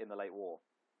out in the late war.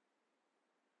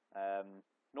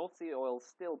 North Sea oil's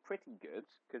still pretty good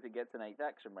because it gets an 8th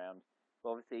action round. But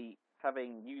obviously,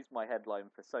 having used my headline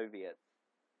for Soviets,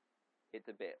 it's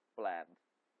a bit bland.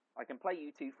 I can play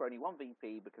U2 for only 1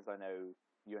 VP because I know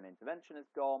UN intervention has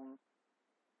gone.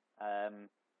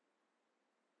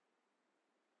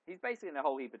 He's basically in a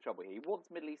whole heap of trouble here. He wants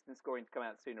Middle Eastern scoring to come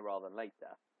out sooner rather than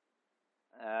later.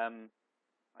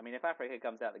 I mean, if Africa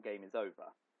comes out, the game is over.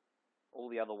 All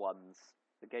the other ones,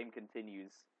 the game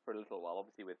continues for a little while.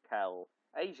 Obviously, with Cal,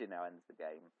 Asia now ends the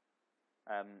game.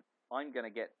 I'm going to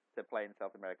get to play in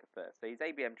South America first. So he's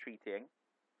ABM treating.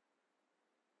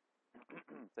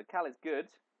 So Cal is good.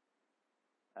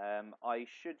 I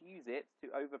should use it to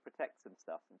overprotect some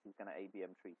stuff since he's going to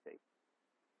ABM treaty.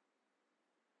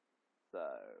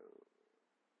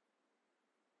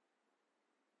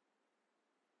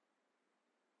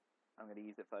 I'm going to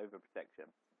use it for overprotection.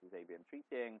 Use avian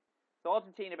treating. So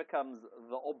Argentina becomes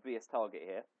the obvious target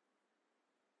here.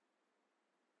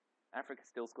 Africa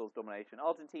still scores domination.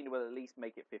 Argentina will at least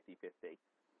make it 50-50.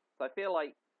 So I feel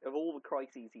like of all the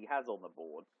crises he has on the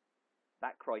board,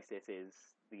 that crisis is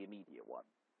the immediate one.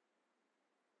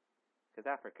 Because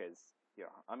Africa's,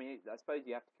 I mean, I suppose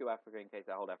you have to kill Africa in case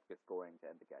they hold Africa scoring to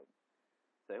end the game.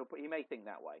 So he may think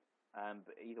that way.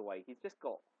 But either way, he's just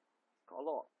got a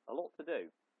lot to do.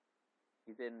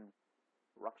 He's in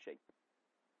rough shape.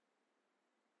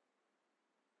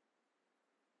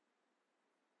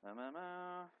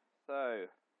 So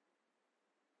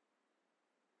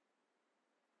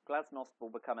Glasnost will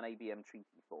become an ABM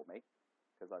treaty for me,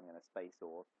 because I'm going to space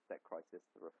or set Crisis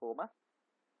the Reformer.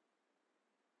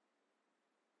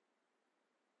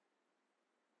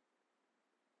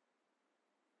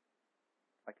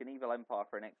 I can Evil Empire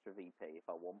for an extra VP if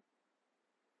I want.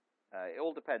 It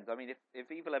all depends. I mean,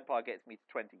 if Evil Empire gets me to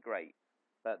 20, great.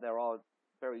 But there are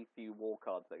very few war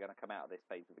cards that are going to come out of this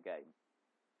phase of the game.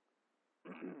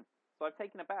 So I've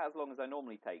taken about as long as I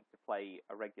normally take to play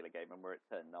a regular game, and we're at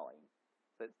turn 9.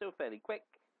 So it's still fairly quick.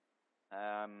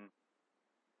 I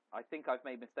think I've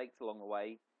made mistakes along the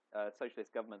way.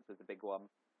 Socialist governments was a big one,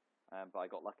 but I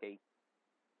got lucky.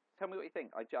 Tell me what you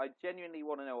think. I genuinely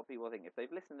want to know what people think. If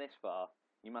they've listened this far,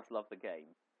 you must love the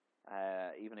game,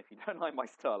 even if you don't like my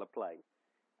style of play.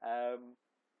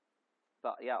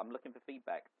 But yeah, I'm looking for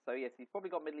feedback. So yes, he's probably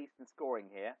got Middle Eastern scoring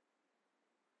here.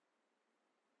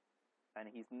 And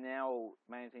he's now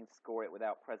managing to score it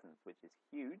without presence, which is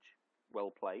huge. Well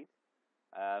played.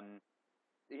 I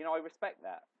respect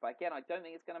that. But again, I don't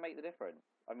think it's going to make the difference.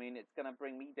 I mean, it's going to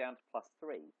bring me down to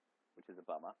 +3, which is a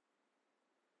bummer.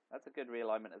 That's a good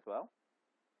realignment as well.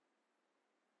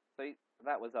 So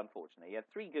that was unfortunate. He had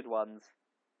 3 good ones,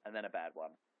 and then a bad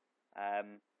one.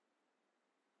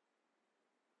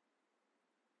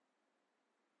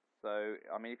 So,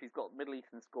 I mean, if he's got Middle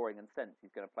Eastern scoring and sense,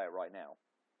 he's going to play it right now.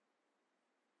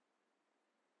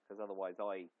 Because otherwise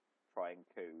I try and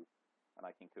coup, and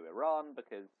I can coup Iran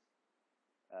because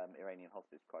Iranian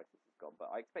hostage crisis is gone. But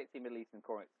I expect the Middle Eastern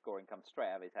scoring comes straight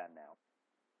out of his hand now.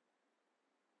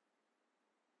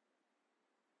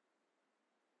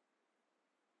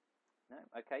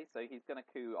 No, okay, so he's going to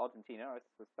coup Argentina, I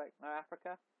suspect. No,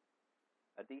 Africa.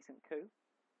 A decent coup.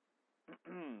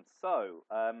 So,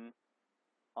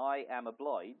 I am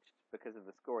obliged, because of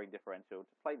the scoring differential,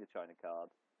 to play the China card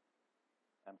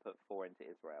and put 4 into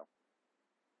Israel.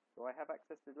 Do I have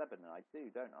access to Lebanon? I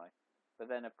do, don't I? But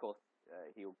then, of course,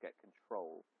 he'll get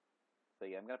control. So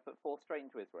yeah, I'm going to put 4 straight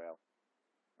into Israel.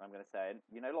 I'm going to say,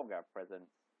 you no longer have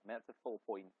presence. I mean, that's a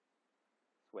 4-point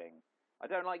swing. I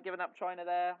don't like giving up China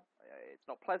there. It's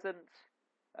not pleasant.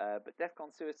 But DEFCON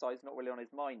suicide is not really on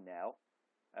his mind now,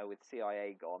 with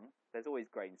CIA gone. There's always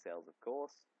grain sales, of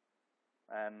course.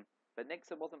 But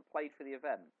Nixon wasn't played for the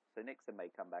event, so Nixon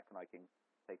may come back and I can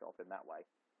take it off in that way.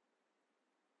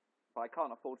 But I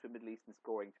can't afford for Middle Eastern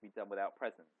scoring to be done without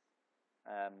presence.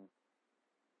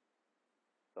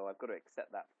 So I've got to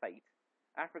accept that fate.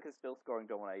 Africa's still scoring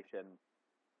domination.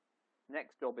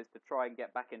 Next job is to try and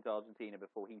get back into Argentina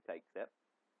before he takes it.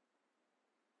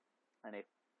 And if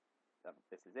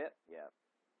this is it, yeah,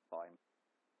 fine.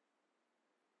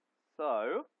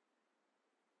 So,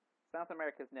 South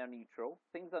America is now neutral.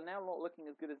 Things are now not looking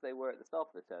as good as they were at the start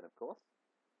of the turn, of course.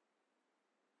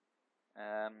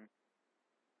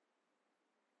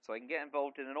 So I can get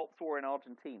involved in an ops war in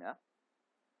Argentina.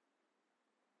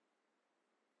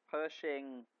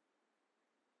 Pershing.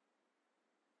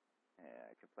 Yeah,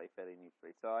 I could play fairly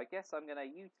neutrally. So I guess I'm going to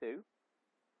U2.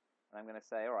 And I'm going to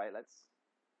say, alright, let's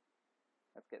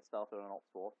get started on an ops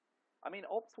war. I mean,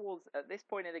 ops wars at this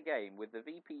point in the game, with the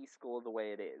VP score the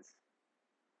way it is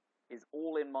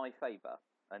all in my favour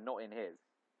and not in his.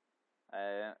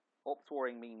 Ops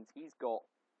warring means he's got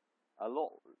a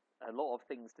lot of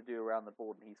things to do around the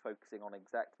board, and he's focusing on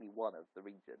exactly one of the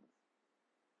regions.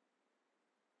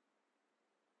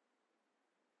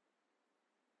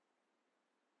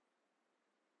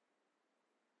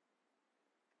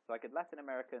 So I could Latin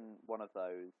American one of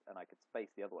those, and I could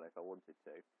space the other one if I wanted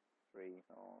to. 3,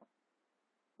 4.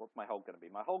 What's my hold going to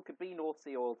be? My hold could be North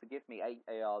Sea Oil to give me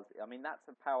 8 ARs. I mean, that's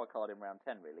a power card in round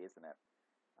 10, really, isn't it?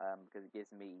 Because it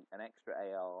gives me an extra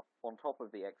AR on top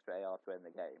of the extra AR to end the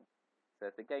game. So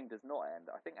if the game does not end,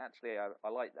 I think actually I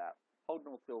like that. Hold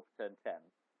North Sea Oil for turn 10,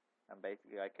 and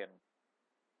basically I can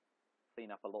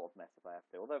clean up a lot of mess if I have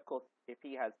to. Although, of course, if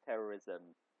he has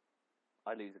terrorism,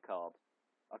 I lose a card.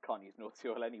 I can't use North Sea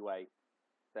Oil anyway.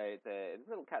 So it's a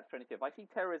little catch-22. If I see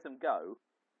terrorism go,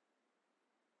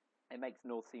 it makes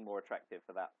North Sea more attractive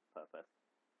for that purpose.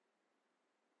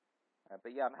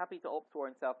 But yeah, I'm happy to opt war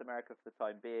in South America for the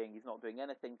time being. He's not doing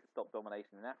anything to stop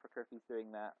domination in Africa if he's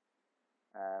doing that.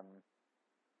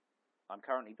 I'm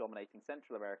currently dominating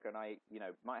Central America, and I,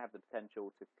 might have the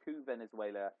potential to coup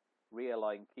Venezuela,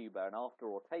 realign Cuba, and after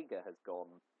Ortega has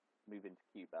gone, move into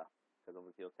Cuba, because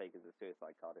obviously Ortega's a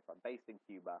suicide card if I'm based in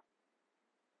Cuba.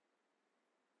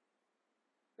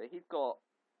 But he's got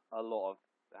a lot of,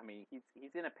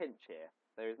 he's in a pinch here.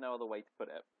 There is no other way to put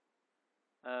it.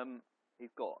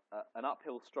 He's got an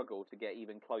uphill struggle to get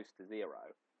even close to 0.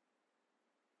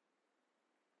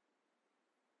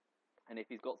 And if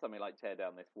he's got something like tear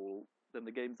down this wall, then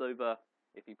the game's over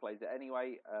if he plays it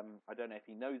anyway. I don't know if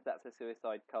he knows that's a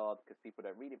suicide card, because people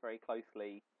don't read it very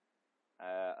closely.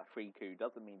 A free coup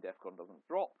doesn't mean DEFCON doesn't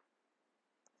drop.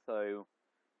 So,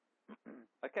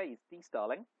 okay, he's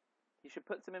de-starling. He should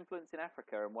put some influence in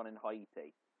Africa and one in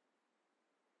Haiti.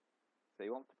 So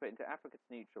he wants to put into Africa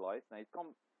to neutralise. Now he's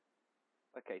gone.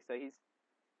 Okay, so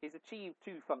he's achieved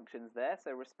 2 functions there.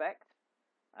 So respect.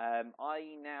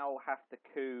 I now have to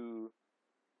coup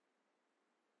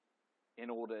in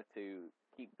order to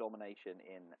keep domination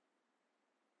in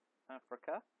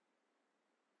Africa.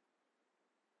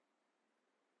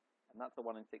 And that's a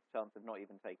 1 in 6 chance of not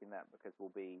even taking that, because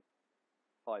we'll be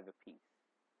 5 apiece.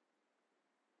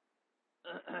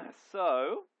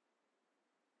 So,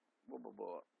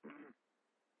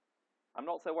 I'm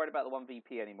not so worried about the 1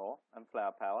 VP anymore and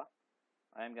flower power.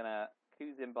 I am going to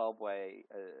coup Zimbabwe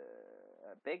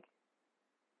big.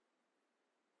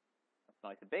 That's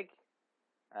nice and big.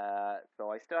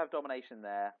 So I still have domination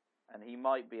there, and he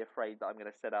might be afraid that I'm going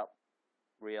to set up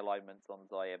realignments on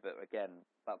Zaire, but again,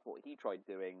 that's what he tried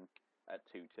doing at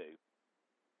 2-2.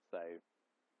 So,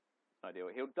 no ideal.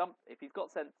 He'll dump, if he's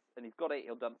got sense, and he's got it,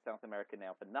 he'll dump South America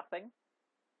now for nothing.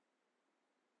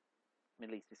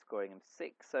 Middle East is scoring him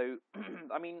 6, so,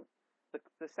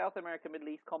 the South America-Middle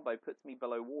East combo puts me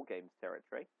below War Games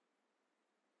territory.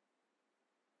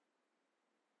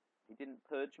 He didn't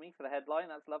purge me for the headline,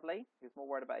 that's lovely. He was more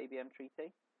worried about ABM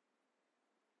treaty.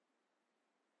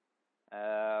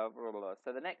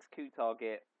 So the next coup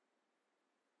target,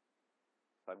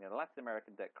 so I'm going to Latin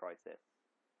American debt crisis,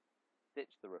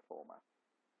 ditch the reformer.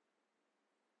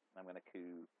 I'm going to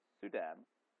coup Sudan.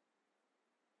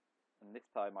 And this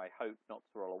time I hope not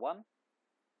to roll a 1.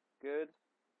 Good,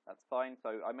 that's fine.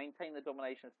 So I maintain the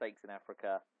domination stakes in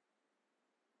Africa.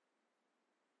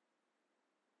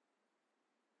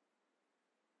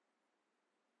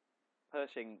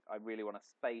 Pershing, I really want to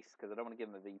space, because I don't want to give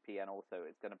him a VP, and also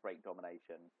it's going to break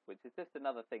domination, which is just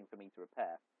another thing for me to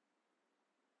repair.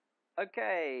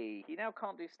 Okay, he now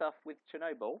can't do stuff with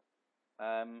Chernobyl.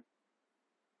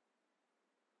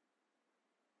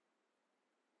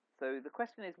 So the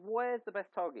question is, where's the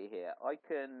best target here?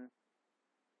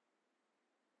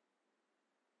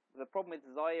 The problem is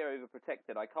Zaire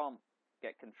overprotected. I can't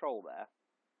get control there.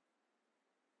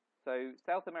 So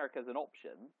South America is an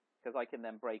option, because I can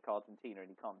then break Argentina and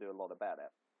he can't do a lot about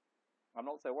it. I'm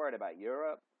not so worried about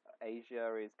Europe.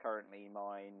 Asia is currently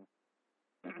mine.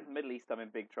 Middle East I'm in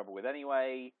big trouble with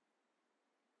anyway.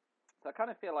 So I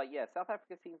kind of feel like, yeah, South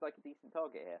Africa seems like a decent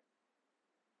target here.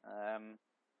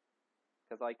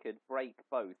 Because I could break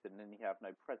both and then you have no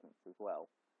presence as well.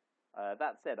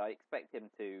 That said, I expect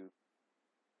him to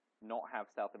not have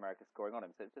South America scoring on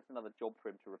him, so it's just another job for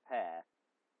him to repair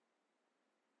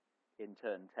in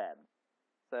turn 10.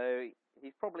 So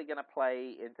he's probably going to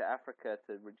play into Africa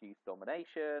to reduce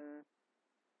domination.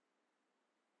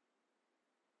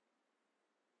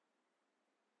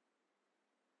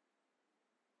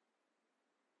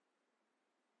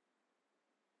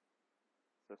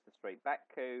 So it's a straight back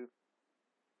coup.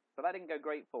 So that didn't go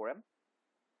great for him.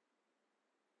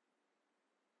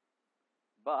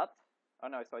 But, oh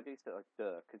no, so I do still,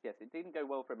 because yes, it didn't go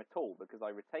well for him at all, because I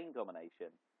retained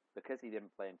domination, because he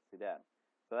didn't play into Sudan.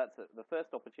 So that's the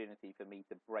first opportunity for me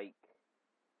to break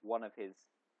one of his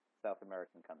South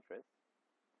American countries.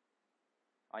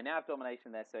 I now have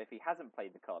domination there, so if he hasn't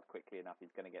played the card quickly enough,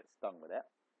 he's going to get stung with it.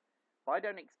 But I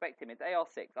don't expect him, it's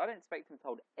AR6, I don't expect him to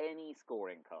hold any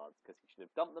scoring cards, because he should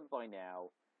have dumped them by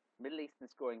now. Middle Eastern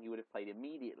scoring he would have played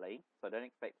immediately, so I don't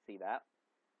expect to see that.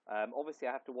 Obviously,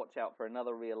 I have to watch out for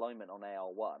another realignment on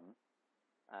AR1.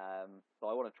 So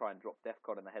I want to try and drop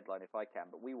DEFCON in the headline if I can,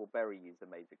 but we will bury you as a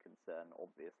major concern,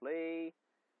 obviously.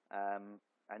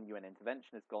 And UN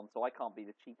intervention is gone, so I can't be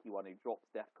the cheeky one who drops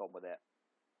DEFCON with it.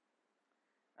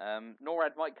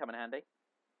 NORAD might come in handy.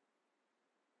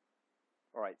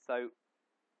 Alright, so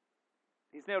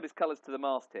he's nailed his colours to the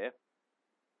mast here.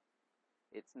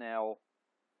 It's now,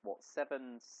 what,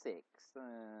 7-6? 7-6,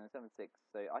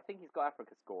 so I think he's got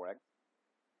Africa scoring.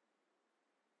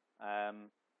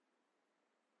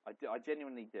 I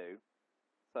genuinely do.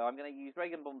 So I'm going to use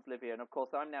Reagan Bombs Livia, and of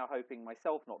course I'm now hoping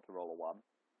myself not to roll a 1.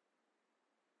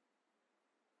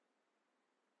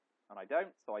 And I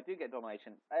don't, so I do get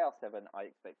domination. AR7, I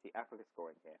expect the Africa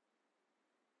scoring here.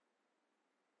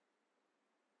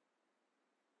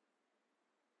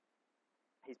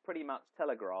 He's pretty much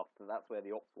telegraphed that that's where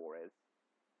the Ops War is.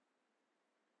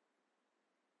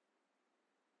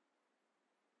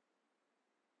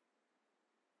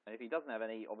 And if he doesn't have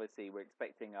any, obviously we're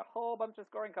expecting a whole bunch of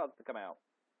scoring cards to come out.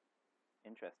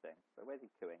 Interesting. So where's he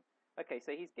queuing? Okay,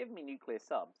 so he's given me nuclear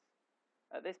subs.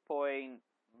 At this point,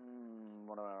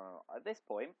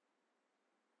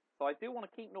 so I do want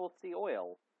to keep North Sea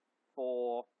oil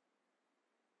for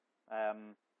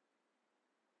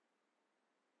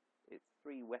it's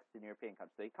 3 Western European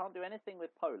countries. So he can't do anything with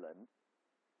Poland.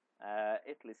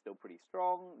 Italy's still pretty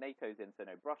strong. NATO's in, so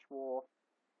no brush war.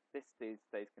 This dude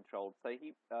stays controlled. So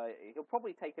he'll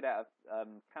probably take it out of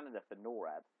Canada for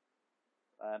NORAD.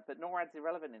 But NORAD's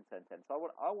irrelevant in turn 10.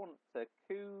 So I want to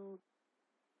coup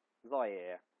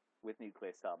Zaire with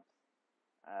nuclear subs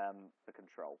for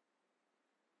control.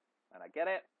 And I get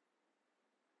it.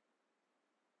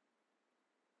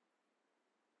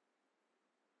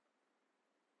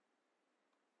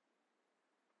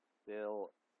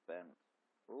 Still spent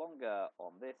longer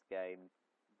on this game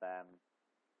than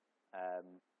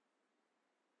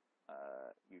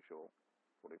usual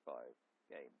 45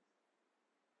 games.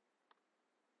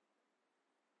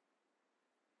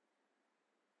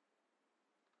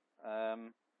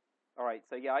 Alright,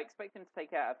 so yeah, I expect him to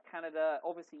take out of Canada,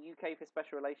 obviously UK for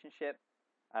special relationship,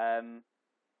 and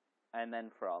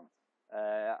then France.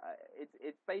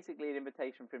 It's basically an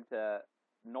invitation for him to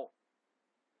not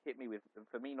hit me with,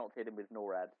 for me not to hit him with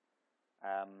NORAD.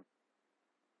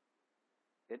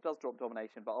 It does drop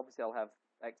domination, but obviously I'll have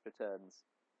extra turns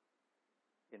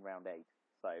in round 8.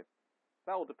 So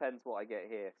that all depends what I get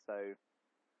here. So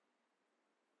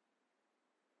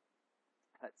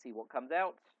let's see what comes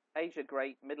out. Asia,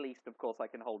 great. Middle East, of course, I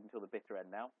can hold until the bitter end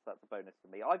now. So that's a bonus for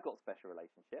me. I've got special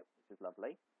relationship, which is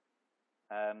lovely.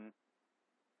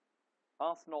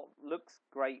 Arsenal looks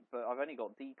great, but I've only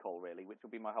got Decol, really, which will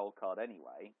be my whole card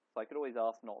anyway. So I could always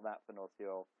Arsenal that for North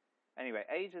Sea. Anyway,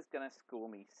 Asia's going to score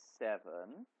me 7.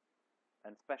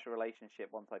 And special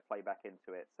relationship once I play back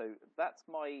into it. So that's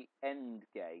my end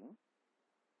game.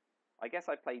 I guess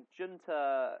I play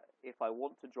Junta if I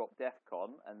want to drop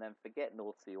Defcon and then forget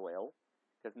North Sea oil,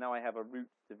 because now I have a route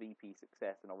to VP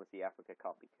success, and obviously Africa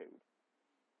can't be cooed.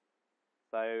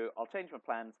 So I'll change my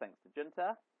plans thanks to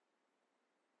Junta.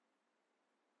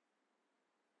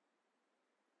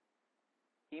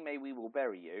 We will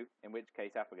bury you, in which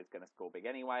case Africa's going to score big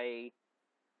anyway.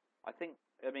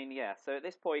 Yeah, so at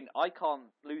this point, I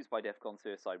can't lose by Defcon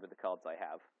Suicide with the cards I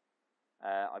have.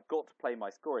 I've got to play my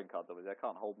scoring cards, obviously. I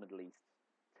can't hold Middle East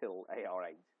till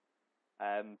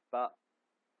AR8. But,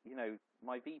 you know,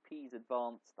 my VP's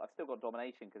advanced. I've still got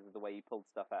domination because of the way he pulled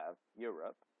stuff out of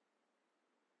Europe.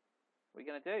 What are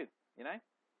you going to do, you know?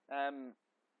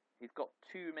 He's got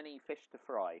too many fish to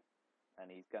fry, and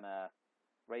he's going to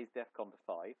raise Defcon to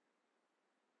 5.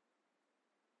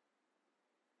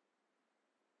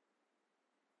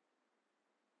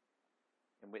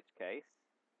 In which case,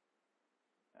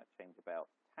 change about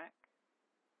tack.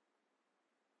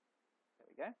 There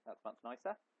we go, that's much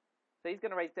nicer. So he's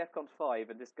going to raise Defcon to 5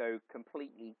 and just go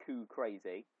completely coup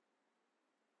crazy.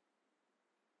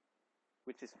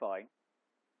 Which is fine.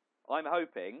 I'm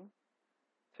hoping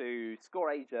to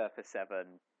score Asia for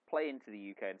 7, play into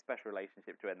the UK in special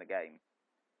relationship to end the game.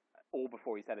 All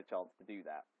before he's had a chance to do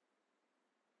that.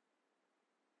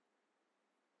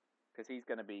 Because he's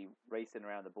going to be racing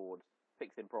around the board,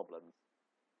 fixing problems,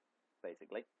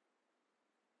 basically.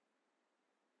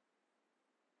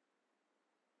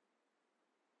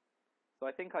 So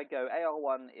I think I go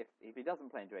AR1 if he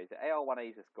doesn't play into Asia. AR1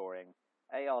 Asia scoring.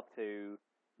 AR2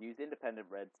 use independent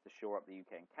reds to shore up the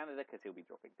UK and Canada because he'll be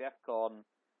dropping Defcon.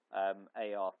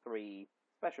 AR3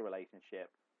 special relationship.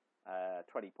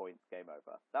 20 points, game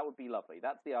over. That would be lovely.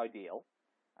 That's the ideal.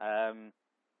 The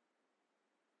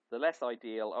less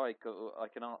ideal. Oh, I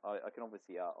can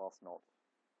obviously ask not.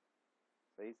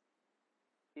 So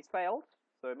he's failed.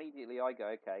 So immediately I go,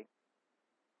 okay,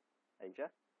 Asia.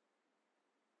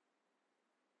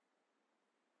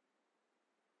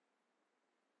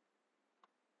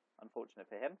 Unfortunate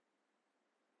for him.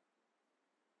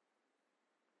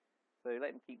 So let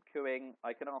him keep cooing.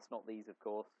 I can ask not these, of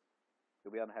course.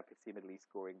 He'll be unhappy to see Middle East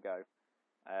scoring go.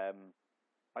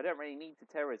 I don't really need to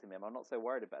terrorism him. I'm not so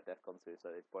worried about Defcon Suicide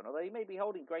at this point. Although he may be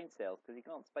holding grain sales because he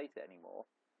can't space it anymore.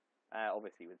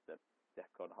 Obviously with the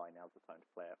Defcon high, now's the time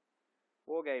to play it.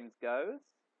 War Games goes.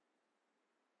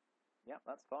 Yeah,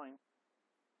 that's fine.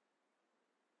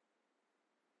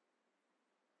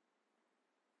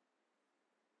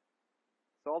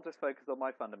 So I'll just focus on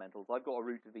my fundamentals. I've got a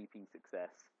route to VP success,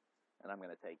 and I'm going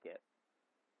to take it.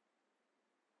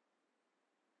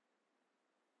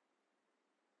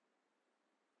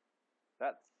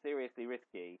 That's seriously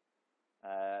risky.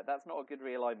 That's not a good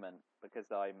realignment because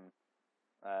I'm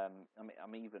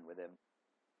even with him.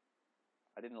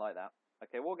 I didn't like that.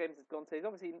 Okay, War Games has gone, so he's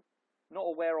obviously not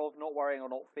aware of, not worrying, or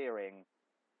not fearing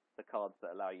the cards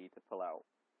that allow you to pull out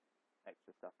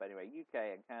extra stuff. But anyway,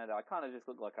 UK and Canada, I kind of just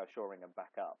look like I was shoring him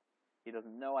back up. He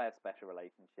doesn't know I have special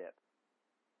relationship.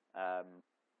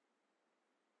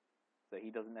 So he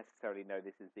doesn't necessarily know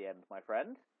this is the end, my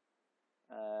friend.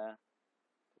 To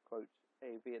quote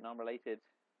a Vietnam-related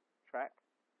track.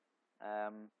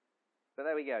 But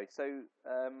there we go. So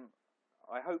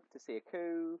I hope to see a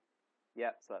coup.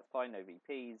 Yep, so that's fine, no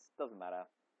VPs. Doesn't matter.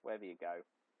 Wherever you go.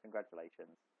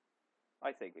 Congratulations.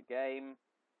 I say good game.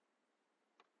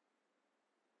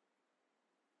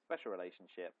 Special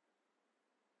relationship.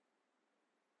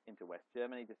 Into West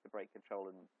Germany just to break control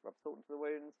and rub salt into the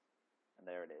wounds. And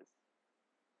there it is.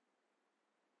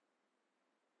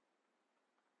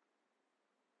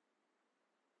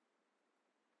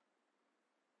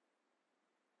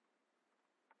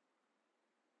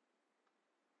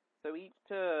 So each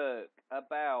took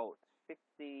about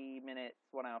 50 minutes,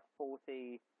 1 hour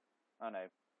 40. Oh no.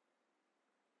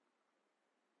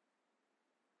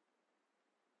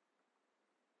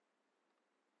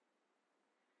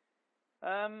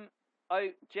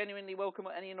 I genuinely welcome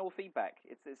any and all feedback.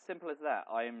 It's as simple as that.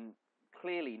 I am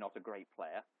clearly not a great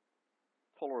player.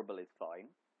 Tolerable is fine.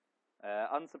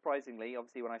 Unsurprisingly,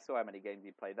 obviously, when I saw how many games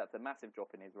he played, that's a massive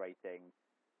drop in his rating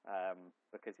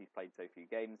because he's played so few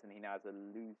games and he now has a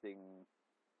losing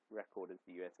record as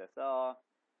the USSR.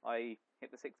 I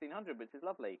hit the 1600, which is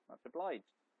lovely. Much obliged.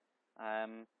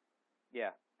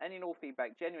 Yeah, any and all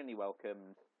feedback genuinely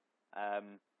welcomed.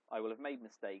 I will have made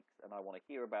mistakes and I want to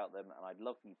hear about them, and I'd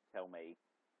love for you to tell me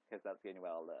because that's the only way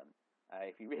I'll learn.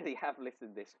 If you really have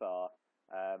listened this far,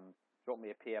 drop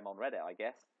me a PM on Reddit, I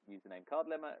guess. Username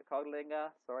Cardlinger.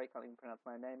 Sorry, I can't even pronounce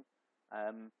my name.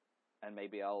 And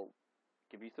maybe I'll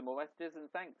give you some more messages and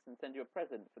thanks and send you a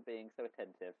present for being so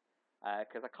attentive.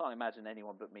 Because I can't imagine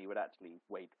anyone but me would actually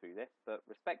wade through this. But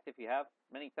respect if you have.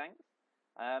 Many thanks.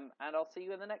 And I'll see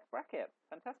you in the next bracket.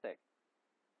 Fantastic.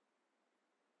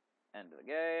 End of the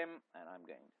game. And I'm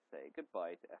going to say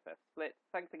goodbye to FF Split.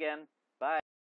 Thanks again.